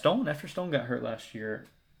 Yeah, Stone, after Stone got hurt last year,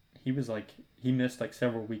 he was like, he missed like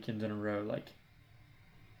several weekends in a row, like,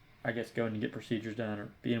 I guess going to get procedures done or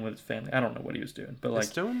being with his family. I don't know what he was doing, but like, Is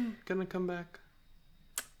Stone gonna come back?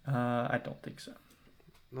 I don't think so.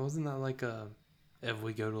 Wasn't that like if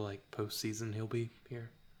we go to like postseason, he'll be here?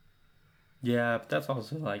 Yeah, but that's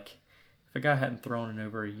also like, if a guy hadn't thrown in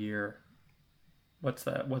over a year, what's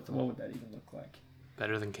that? What would that even look like?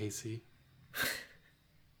 Better than KC.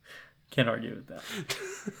 Can't argue with that.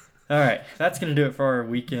 All right, that's going to do it for our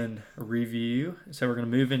weekend review. So we're going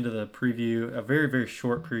to move into the preview, a very, very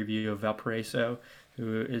short preview of Valparaiso,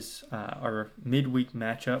 who is our midweek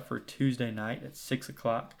matchup for Tuesday night at 6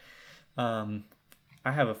 o'clock. I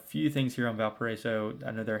have a few things here on Valparaiso.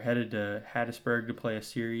 I know they're headed to Hattiesburg to play a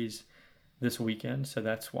series this weekend, so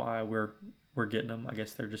that's why we're getting them. I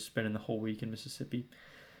guess they're just spending the whole week in Mississippi.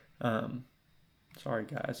 Sorry,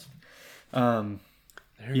 guys.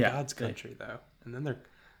 They're in God's country, though, and then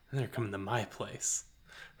they're coming to my place.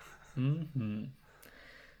 Mm-hmm.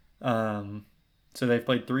 So they've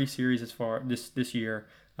played 3 series as far this year,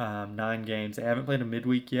 9 games. They haven't played a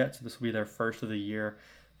midweek yet, so this will be their first of the year.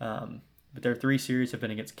 But their 3 series have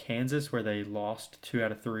been against Kansas, where they lost 2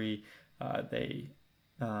 out of 3. Then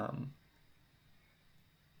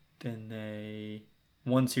they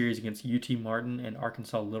won series against UT Martin and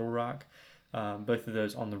Arkansas Little Rock. Both of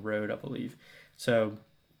those on the road, I believe. So,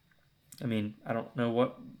 I mean, I don't know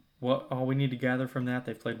what all we need to gather from that.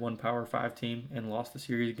 They've played one Power 5 team and lost the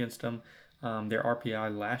series against them. Their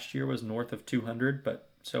RPI last year was north of 200, but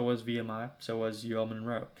so was VMI, so was UL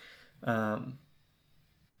Monroe.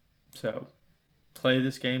 So, play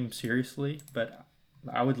this game seriously, but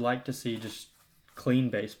I would like to see just clean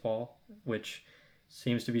baseball, which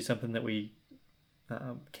seems to be something that we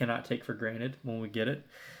cannot take for granted when we get it.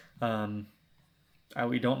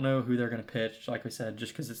 We don't know who they're going to pitch, like we said,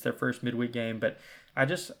 just because it's their first midweek game. But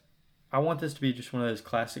I want this to be just one of those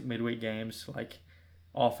classic midweek games. Like,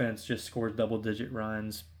 offense just scores double-digit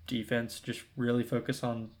runs. Defense just really focus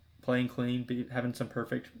on playing clean, having some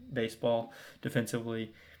perfect baseball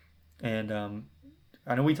defensively. And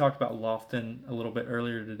I know we talked about Lofton a little bit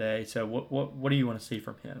earlier today. So what do you want to see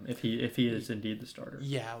from him if he is indeed the starter?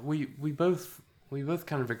 Yeah, we both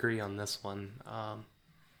kind of agree on this one.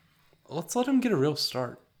 Let's let him get a real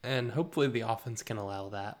start, and hopefully the offense can allow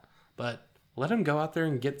that. But let him go out there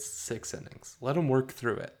and get 6 innings. Let him work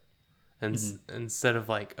through it, and instead of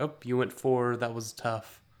like, oh, you went 4, that was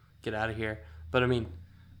tough, get out of here. But I mean,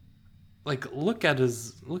 like look at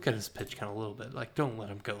his pitch count a little bit. Like, don't let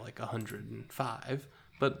him go like 105,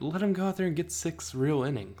 but let him go out there and get 6 real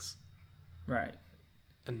innings. Right.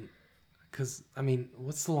 And because I mean,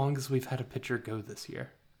 what's the longest we've had a pitcher go this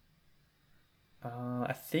year?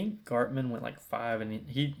 I think Gartman went like 5, and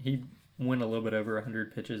he went a little bit over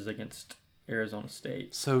 100 pitches against Arizona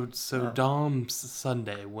State. So Dom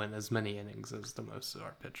Sunday went as many innings as the most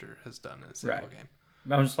our pitcher has done in a single game.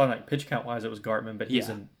 I was just like pitch count wise, it was Gartman, but he's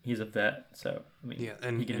a vet, so I mean, yeah,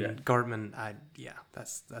 and Gartman,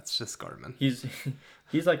 that's just Gartman.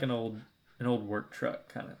 He's like an old work truck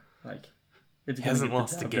kind of like. He hasn't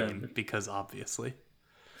lost a game because obviously.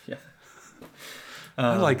 Yeah.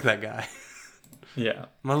 I like that guy. Yeah.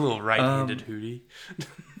 My little right-handed hootie.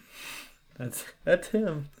 That's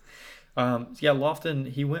him. Yeah, Lofton,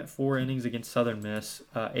 he went 4 innings against Southern Miss,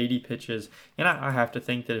 80 pitches, and I have to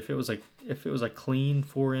think that if it was a clean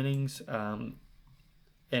 4 innings, and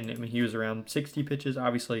I mean he was around 60 pitches,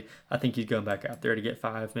 obviously I think he's going back out there to get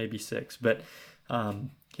 5, maybe 6. But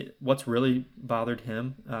what's really bothered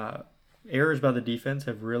him, errors by the defense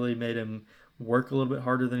have really made him work a little bit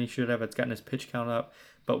harder than he should have. It's gotten his pitch count up,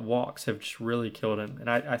 but walks have just really killed him. And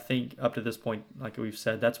I think up to this point, like we've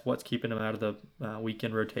said, that's what's keeping him out of the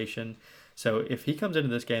weekend rotation. So if he comes into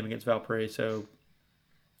this game against Valparaiso,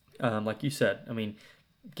 like you said, I mean,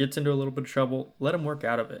 gets into a little bit of trouble, let him work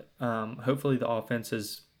out of it. Hopefully the offense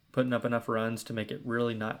is putting up enough runs to make it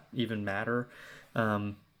really not even matter.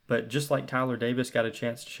 But just like Tyler Davis got a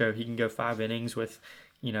chance to show he can go 5 innings with,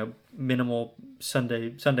 minimal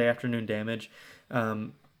Sunday afternoon damage,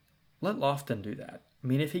 let Lofton do that. I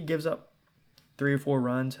mean, if he gives up 3 or 4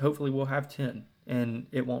 runs, hopefully we'll have 10, and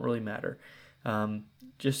it won't really matter.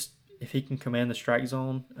 Just if he can command the strike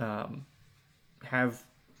zone, have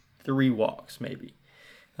 3 walks maybe.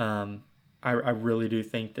 I really do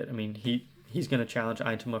think that, I mean, he's going to challenge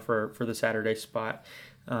Eintema for the Saturday spot,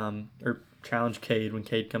 or challenge Cade when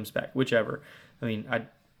Cade comes back, whichever. I mean,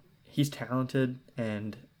 he's talented,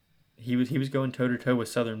 and he was going toe-to-toe with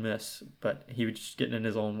Southern Miss, but he was just getting in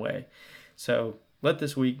his own way. So let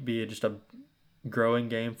this week be just a growing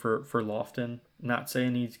game for Lofton. Not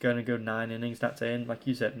saying he's going to go 9 innings, not saying, like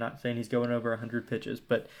you said, not saying he's going over 100 pitches,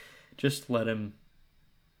 but just let him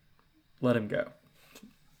go.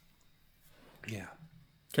 Yeah.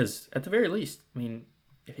 Because at the very least, I mean,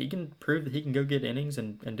 if he can prove that he can go get innings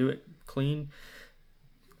and do it clean,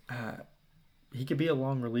 he could be a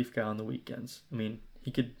long relief guy on the weekends. I mean, he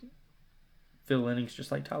could fill innings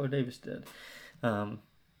just like Tyler Davis did.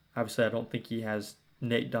 Obviously, I don't think he has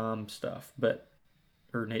Nate Dom's stuff,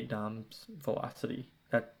 or Nate Dom's velocity.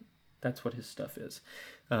 That's what his stuff is.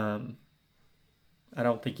 I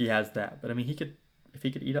don't think he has that, but I mean, if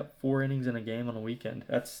he could eat up 4 innings in a game on a weekend,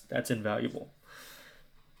 that's invaluable.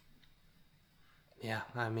 Yeah,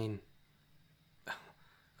 I mean,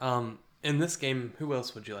 in this game, who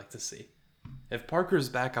else would you like to see? If Parker's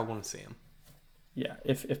back, I want to see him. Yeah,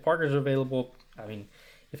 if Parker's available, I mean,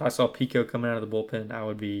 if I saw Pico coming out of the bullpen, I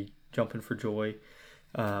would be jumping for joy.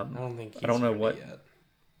 I don't think he's I don't know ready what yet.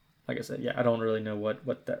 Like I said, yeah, I don't really know what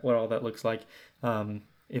all that looks like.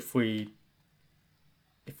 If we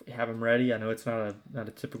have him ready, I know it's not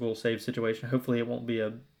a typical save situation. Hopefully, it won't be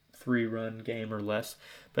a 3-run game or less.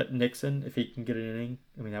 But Nixon, if he can get an inning,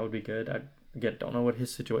 I mean, that would be good. I again don't know what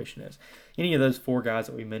his situation is. Any of those 4 guys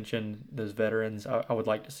that we mentioned, those veterans, I would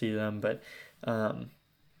like to see them. But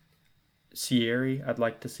Sierra, I'd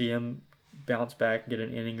like to see him bounce back, get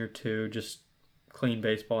an inning or 2, just clean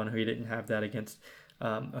baseball. I know he didn't have that against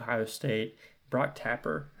Ohio State. Brock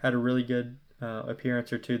Tapper had a really good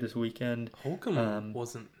appearance or 2 this weekend. Holcomb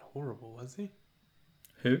wasn't horrible, was he?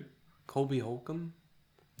 Who? Colby Holcomb?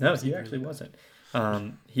 No, he actually wasn't.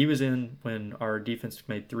 He was in when our defense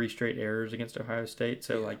made 3 straight errors against Ohio State.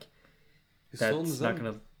 So that's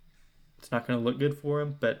not gonna look good for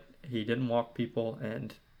him. But he didn't walk people,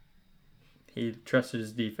 and he trusted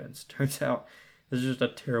his defense. Turns out this is just a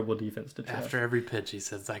terrible defense to trust. After every pitch, he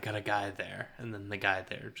says, "I got a guy there," and then the guy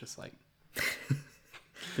there just like.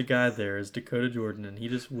 The guy there is Dakota Jordan, and he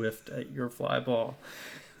just whiffed at your fly ball.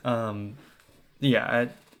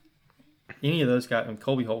 Any of those guys, and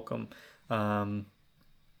Colby Holcomb.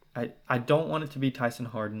 I don't want it to be Tyson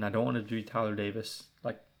Harden. I don't want it to be Tyler Davis.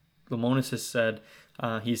 Like Lemonis has said,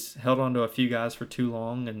 he's held on to a few guys for too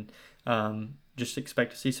long, and just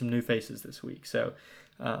expect to see some new faces this week. So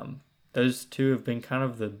those 2 have been kind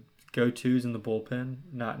of the go-tos in the bullpen,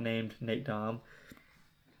 not named Nate Dom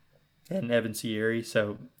and Evan Sierra.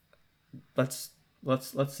 So let's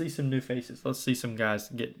see some new faces. Let's see some guys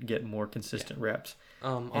get more consistent reps.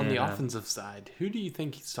 On the offensive side, who do you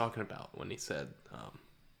think he's talking about when he said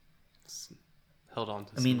held on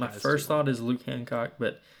to? I mean, my first thought is Luke Hancock,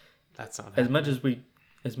 but that's not as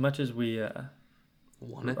much as we are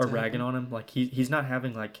ragging on him, like he's not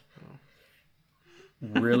having like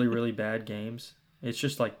really really bad games. It's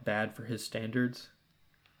just like bad for his standards,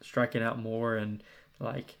 striking out more and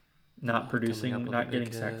like not producing, not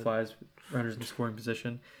getting sac flies, runners in scoring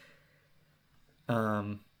position.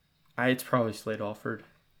 It's probably Slade Alford.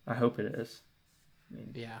 I hope it is. I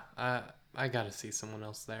mean, yeah, I gotta see someone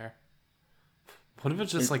else there. What if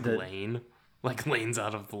it's just Lane? Like Lane's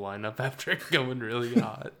out of the lineup after going really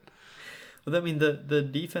hot. Well, I mean, the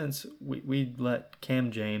defense, we let Cam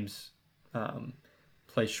James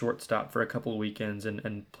play shortstop for a couple of weekends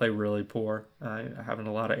and play really poor, having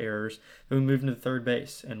a lot of errors. Then we moved him to third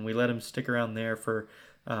base, and we let him stick around there for,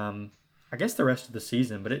 I guess, the rest of the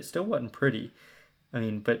season, but it still wasn't pretty. I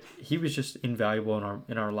mean, but he was just invaluable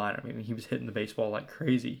in our lineup. I mean, he was hitting the baseball like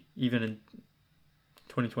crazy, even in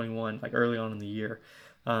 2021, like early on in the year.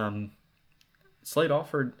 Slade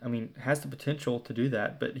Alford, I mean, has the potential to do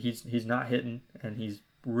that, but he's not hitting, and he's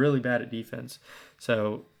really bad at defense.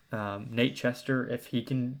 So Nate Chester, if he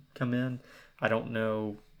can come in, I don't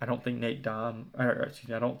know. I don't think I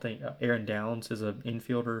don't think Aaron Downs is an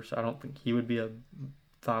infielder, so I don't think he would be a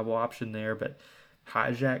viable option there. But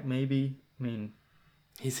Hijack maybe. I mean,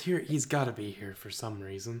 He's here. He's got to be here for some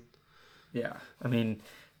reason. yeah. I mean,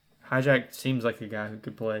 Hijack seems like a guy who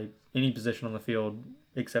could play any position on the field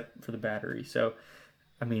except for the battery. So,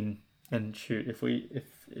 I mean, and shoot, if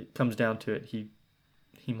it comes down to it, he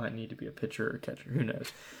might need to be a pitcher or a catcher. Who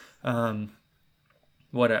knows?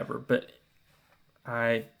 Whatever. But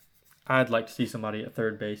I'd like to see somebody at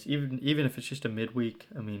third base, even if it's just a midweek.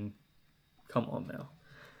 I mean, come on now.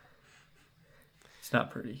 It's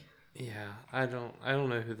not pretty. Yeah, I don't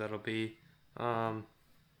know who that'll be.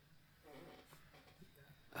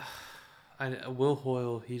 Will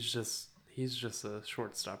Hoyle, he's just a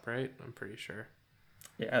shortstop, right? I'm pretty sure.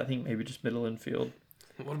 Yeah, I think maybe just middle infield.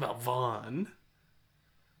 What about Vaughn?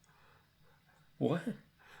 What?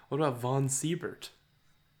 What about Vaughn Siebert?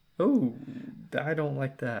 Oh, I don't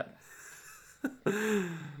like that.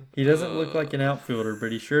 He doesn't look like an outfielder,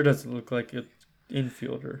 but he sure doesn't look like an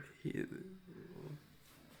infielder.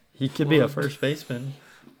 He could be a first baseman.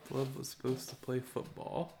 Blood was supposed to play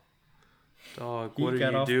football. Dog, He what are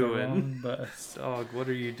got you off the doing? wrong bus. Dog, what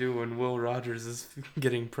are you doing? Will Rogers is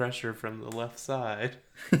getting pressure from the left side.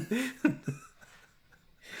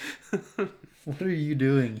 What are you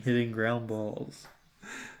doing hitting ground balls?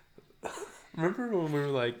 Remember when we were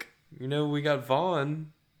like, we got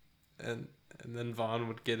Vaughn, and then Vaughn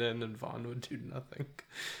would get in and Vaughn would do nothing.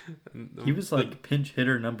 He was like pinch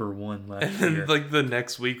hitter number 1 last and then year. like the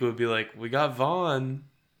next week would be like, we got Vaughn.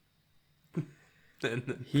 And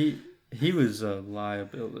then, He was a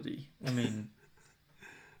liability. I mean,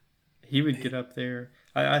 he would get up there.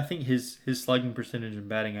 I think his slugging percentage and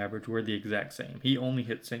batting average were the exact same. He only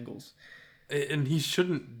hit singles. and he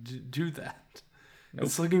shouldn't do that. Nope.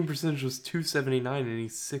 His slugging percentage was 279 and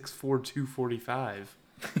he's 6'4", 245.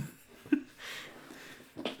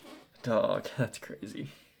 Dog, that's crazy.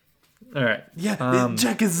 All right. Yeah,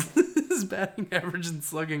 check his batting average and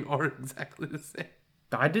slugging are exactly the same.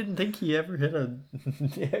 I didn't think he ever hit a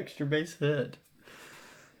extra base hit.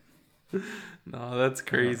 No, that's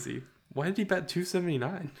crazy. Why did he bat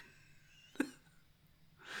 279?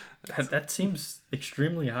 That seems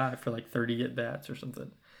extremely high for like 30 at bats or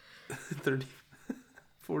something.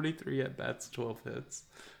 43 at bats, 12 hits.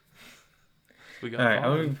 We got All right, I'm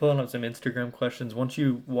Vaughn. going to be pulling up some Instagram questions. Once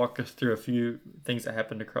you walk us through a few things that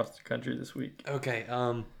happened across the country this week. Okay,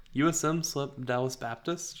 USM slipped Dallas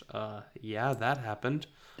Baptist. Yeah, that happened.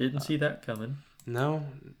 Didn't see that coming. No,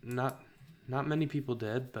 not many people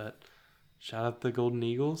did, but shout out the Golden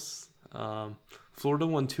Eagles. Florida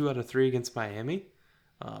won 2 out of 3 against Miami.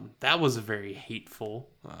 That was a very hateful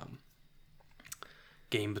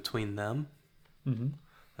game between them. Mm-hmm.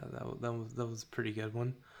 That was a pretty good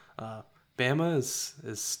one. Bama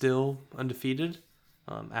is still undefeated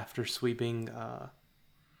after sweeping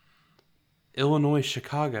Illinois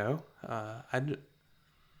Chicago.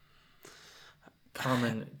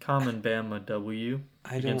 Common Bama W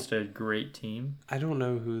against a great team. I don't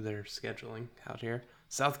know who they're scheduling out here.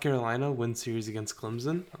 South Carolina win series against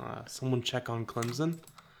Clemson. Someone check on Clemson.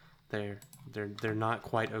 They're not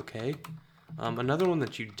quite okay. Another one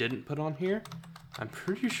that you didn't put on here. I'm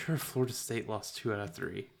pretty sure Florida State lost 2 out of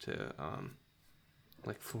 3 to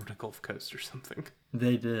like Florida Gulf Coast or something.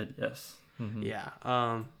 They did, yes. Mm-hmm. Yeah.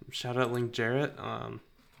 Shout out Link Jarrett.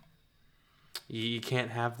 You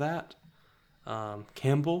can't have that.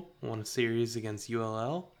 Campbell won a series against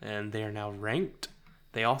ULL, and they are now ranked.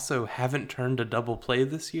 They also haven't turned a double play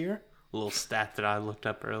this year. A little stat that I looked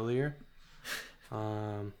up earlier.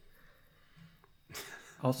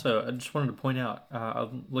 Also, I just wanted to point out,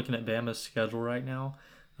 I'm looking at Bama's schedule right now.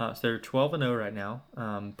 So they're 12-0 right now,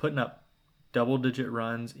 putting up double-digit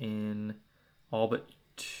runs in all but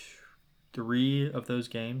 3 of those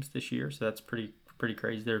games this year. So that's pretty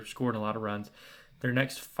crazy. They're scoring a lot of runs. Their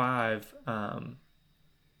next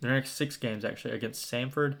 6 games actually against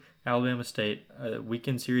Samford, Alabama State, a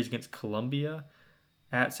weekend series against Columbia,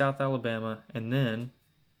 at South Alabama, and then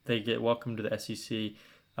they get welcome to the SEC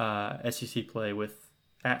play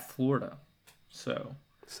at Florida. So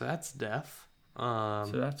that's death.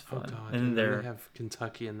 So that's fun. Oh God, and then they have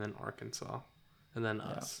Kentucky and then Arkansas, and then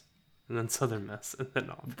us, and then Southern Miss, and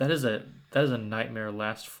then off. That is a nightmare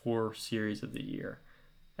last 4 series of the year.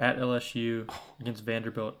 At LSU, against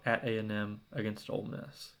Vanderbilt, at A&M, against Ole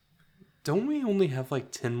Miss. Don't we only have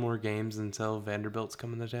like 10 more games until Vanderbilt's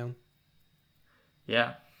coming to town?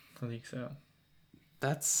 Yeah, I think so.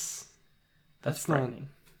 That's frightening.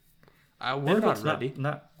 We're not ready.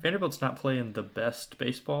 Vanderbilt's not playing the best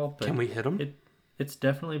baseball, but can we hit them? It's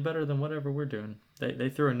definitely better than whatever we're doing. They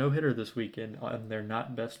threw a no-hitter this weekend on their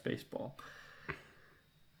not best baseball.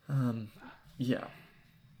 Yeah.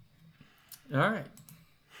 All right.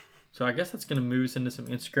 So I guess that's going to move us into some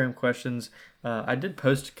Instagram questions. I did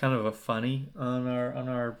post kind of a funny on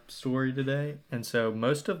our story today, and so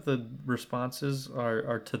most of the responses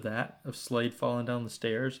are to that of Slade falling down the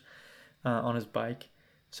stairs on his bike.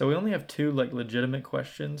 So we only have 2 like legitimate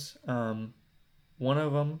questions. One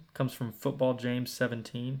of them comes from Football James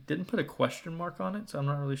 17. Didn't put a question mark on it, so I'm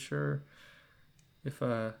not really sure if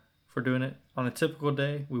we're doing it on a typical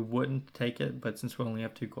day. We wouldn't take it, but since we only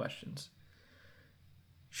have 2 questions.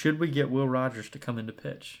 Should we get Will Rogers to come in to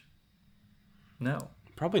pitch? No.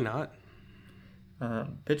 Probably not.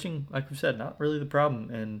 Pitching, like we said, not really the problem,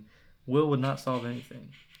 and Will would not solve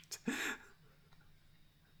anything.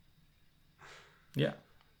 Yeah.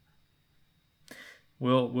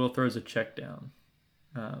 Will throws a check down.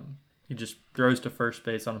 He just throws to first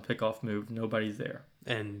base on a pickoff move. Nobody's there.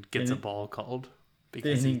 And gets a ball called. The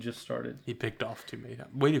inning just started. He picked off too many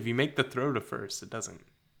times. Wait, if you make the throw to first, it doesn't.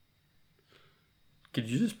 Could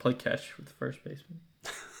you just play catch with the first baseman?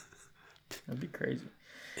 That'd be crazy.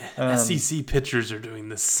 SEC pitchers are doing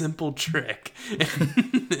this simple trick.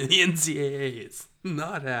 The NCAA is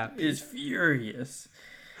not happy. Is furious.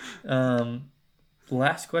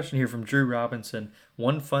 Last question here from Drew Robinson.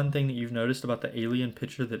 One fun thing that you've noticed about the alien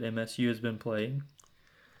pitcher that MSU has been playing?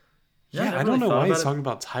 Yeah, I don't know why he's talking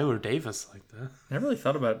about Tyler Davis like that. I never really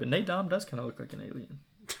thought about it, but Nate Dom does kind of look like an alien.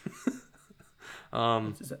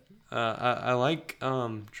 I like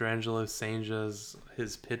Durangelo Sanja's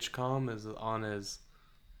his pitch comm is on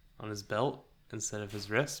his belt instead of his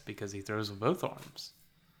wrist because he throws with both arms.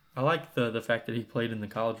 I like the fact that he played in the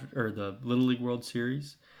college or the Little League World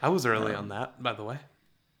Series. I was early on that, by the way.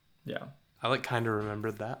 Yeah, I kind of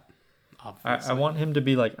remembered that. Obviously. I want him to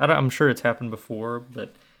be like I'm sure it's happened before,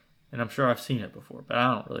 and I'm sure I've seen it before, but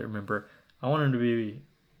I don't really remember. I want him to be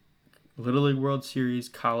Little League World Series,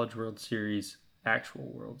 College World Series,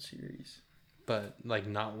 actual World Series. But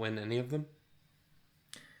not win any of them?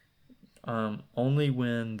 Only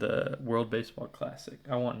win the World Baseball Classic.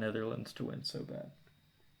 I want Netherlands to win so bad.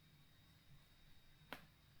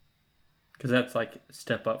 Because that's like a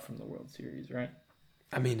step up from the World Series, right?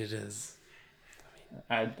 I mean, it is.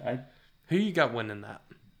 Who you got winning that?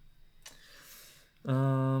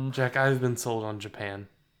 Jack, I've been sold on Japan.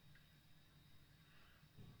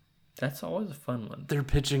 That's always a fun one. Their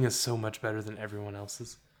pitching is so much better than everyone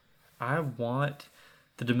else's. I want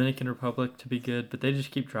the Dominican Republic to be good, but they just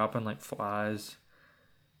keep dropping like flies.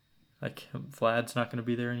 Like Vlad's not going to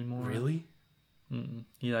be there anymore. Really? Mm-mm.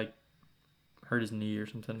 He hurt his knee or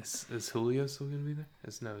something. Is Julio still going to be there?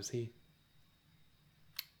 Is he?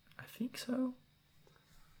 I think so.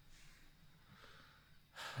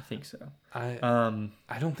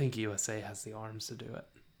 I don't think USA has the arms to do it.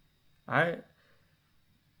 I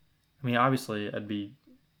mean, obviously,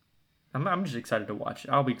 I'm just excited to watch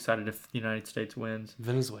it. I'll be excited if the United States wins.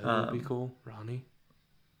 Venezuela would be cool. Ronnie.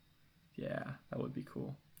 Yeah, that would be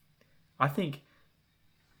cool. I think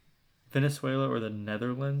Venezuela or the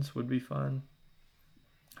Netherlands would be fun.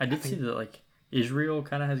 I did see that Israel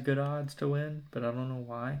kind of has good odds to win, but I don't know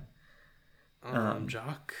why.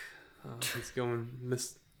 Jock, he's going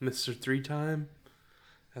Mr. 3-time,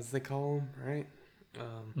 as they call him, right?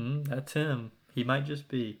 That's him. He might just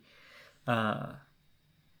be. Yeah,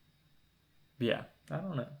 I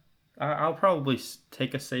don't know. I'll probably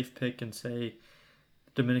take a safe pick and say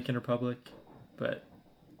Dominican Republic, but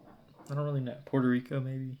I don't really know. Puerto Rico,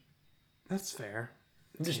 maybe. That's fair.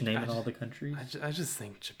 I'm just naming all the countries. I just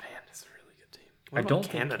think Japan is a really good team. I don't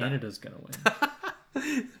think Canada's going to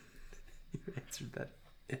win. You answered that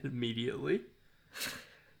immediately.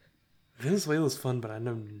 Venezuela's fun, but I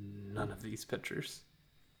know none of these pitchers.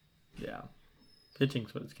 Yeah.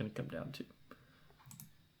 Pitching's what it's going to come down to.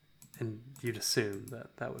 And you'd assume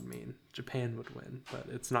that would mean Japan would win, but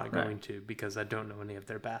it's not going to because I don't know any of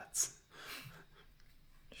their bats.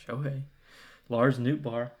 Shohei. Lars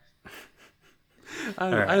Nootbaar.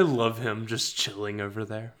 I love him just chilling over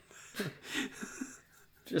there.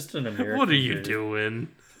 Just an American. What are you doing?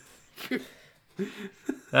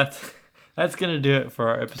 That's gonna do it for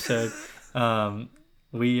our episode.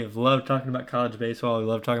 We have loved talking about college baseball. We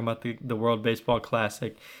love talking about the World Baseball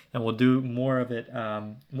Classic, and we'll do more of it,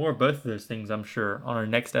 more of both of those things, I'm sure, on our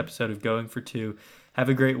next episode of Going for Two. Have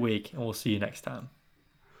a great week, and we'll see you next time.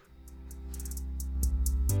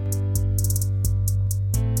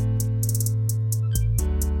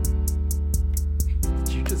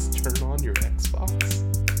 Did you just turn on your Xbox?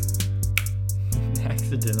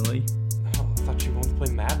 Accidentally. Oh, I thought you wanted to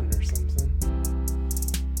play Madden or something.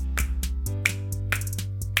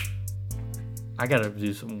 I gotta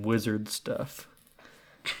do some wizard stuff.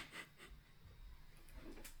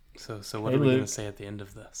 So what Hey, are we going Luke. to say at the end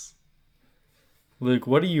of this? Luke,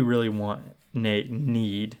 what do you really want? Nate,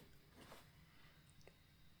 need?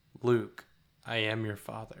 Luke, I am your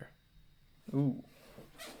father. Ooh.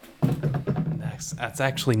 That's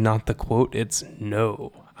actually not the quote. It's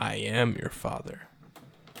no, I am your father.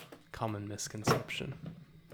 Common misconception.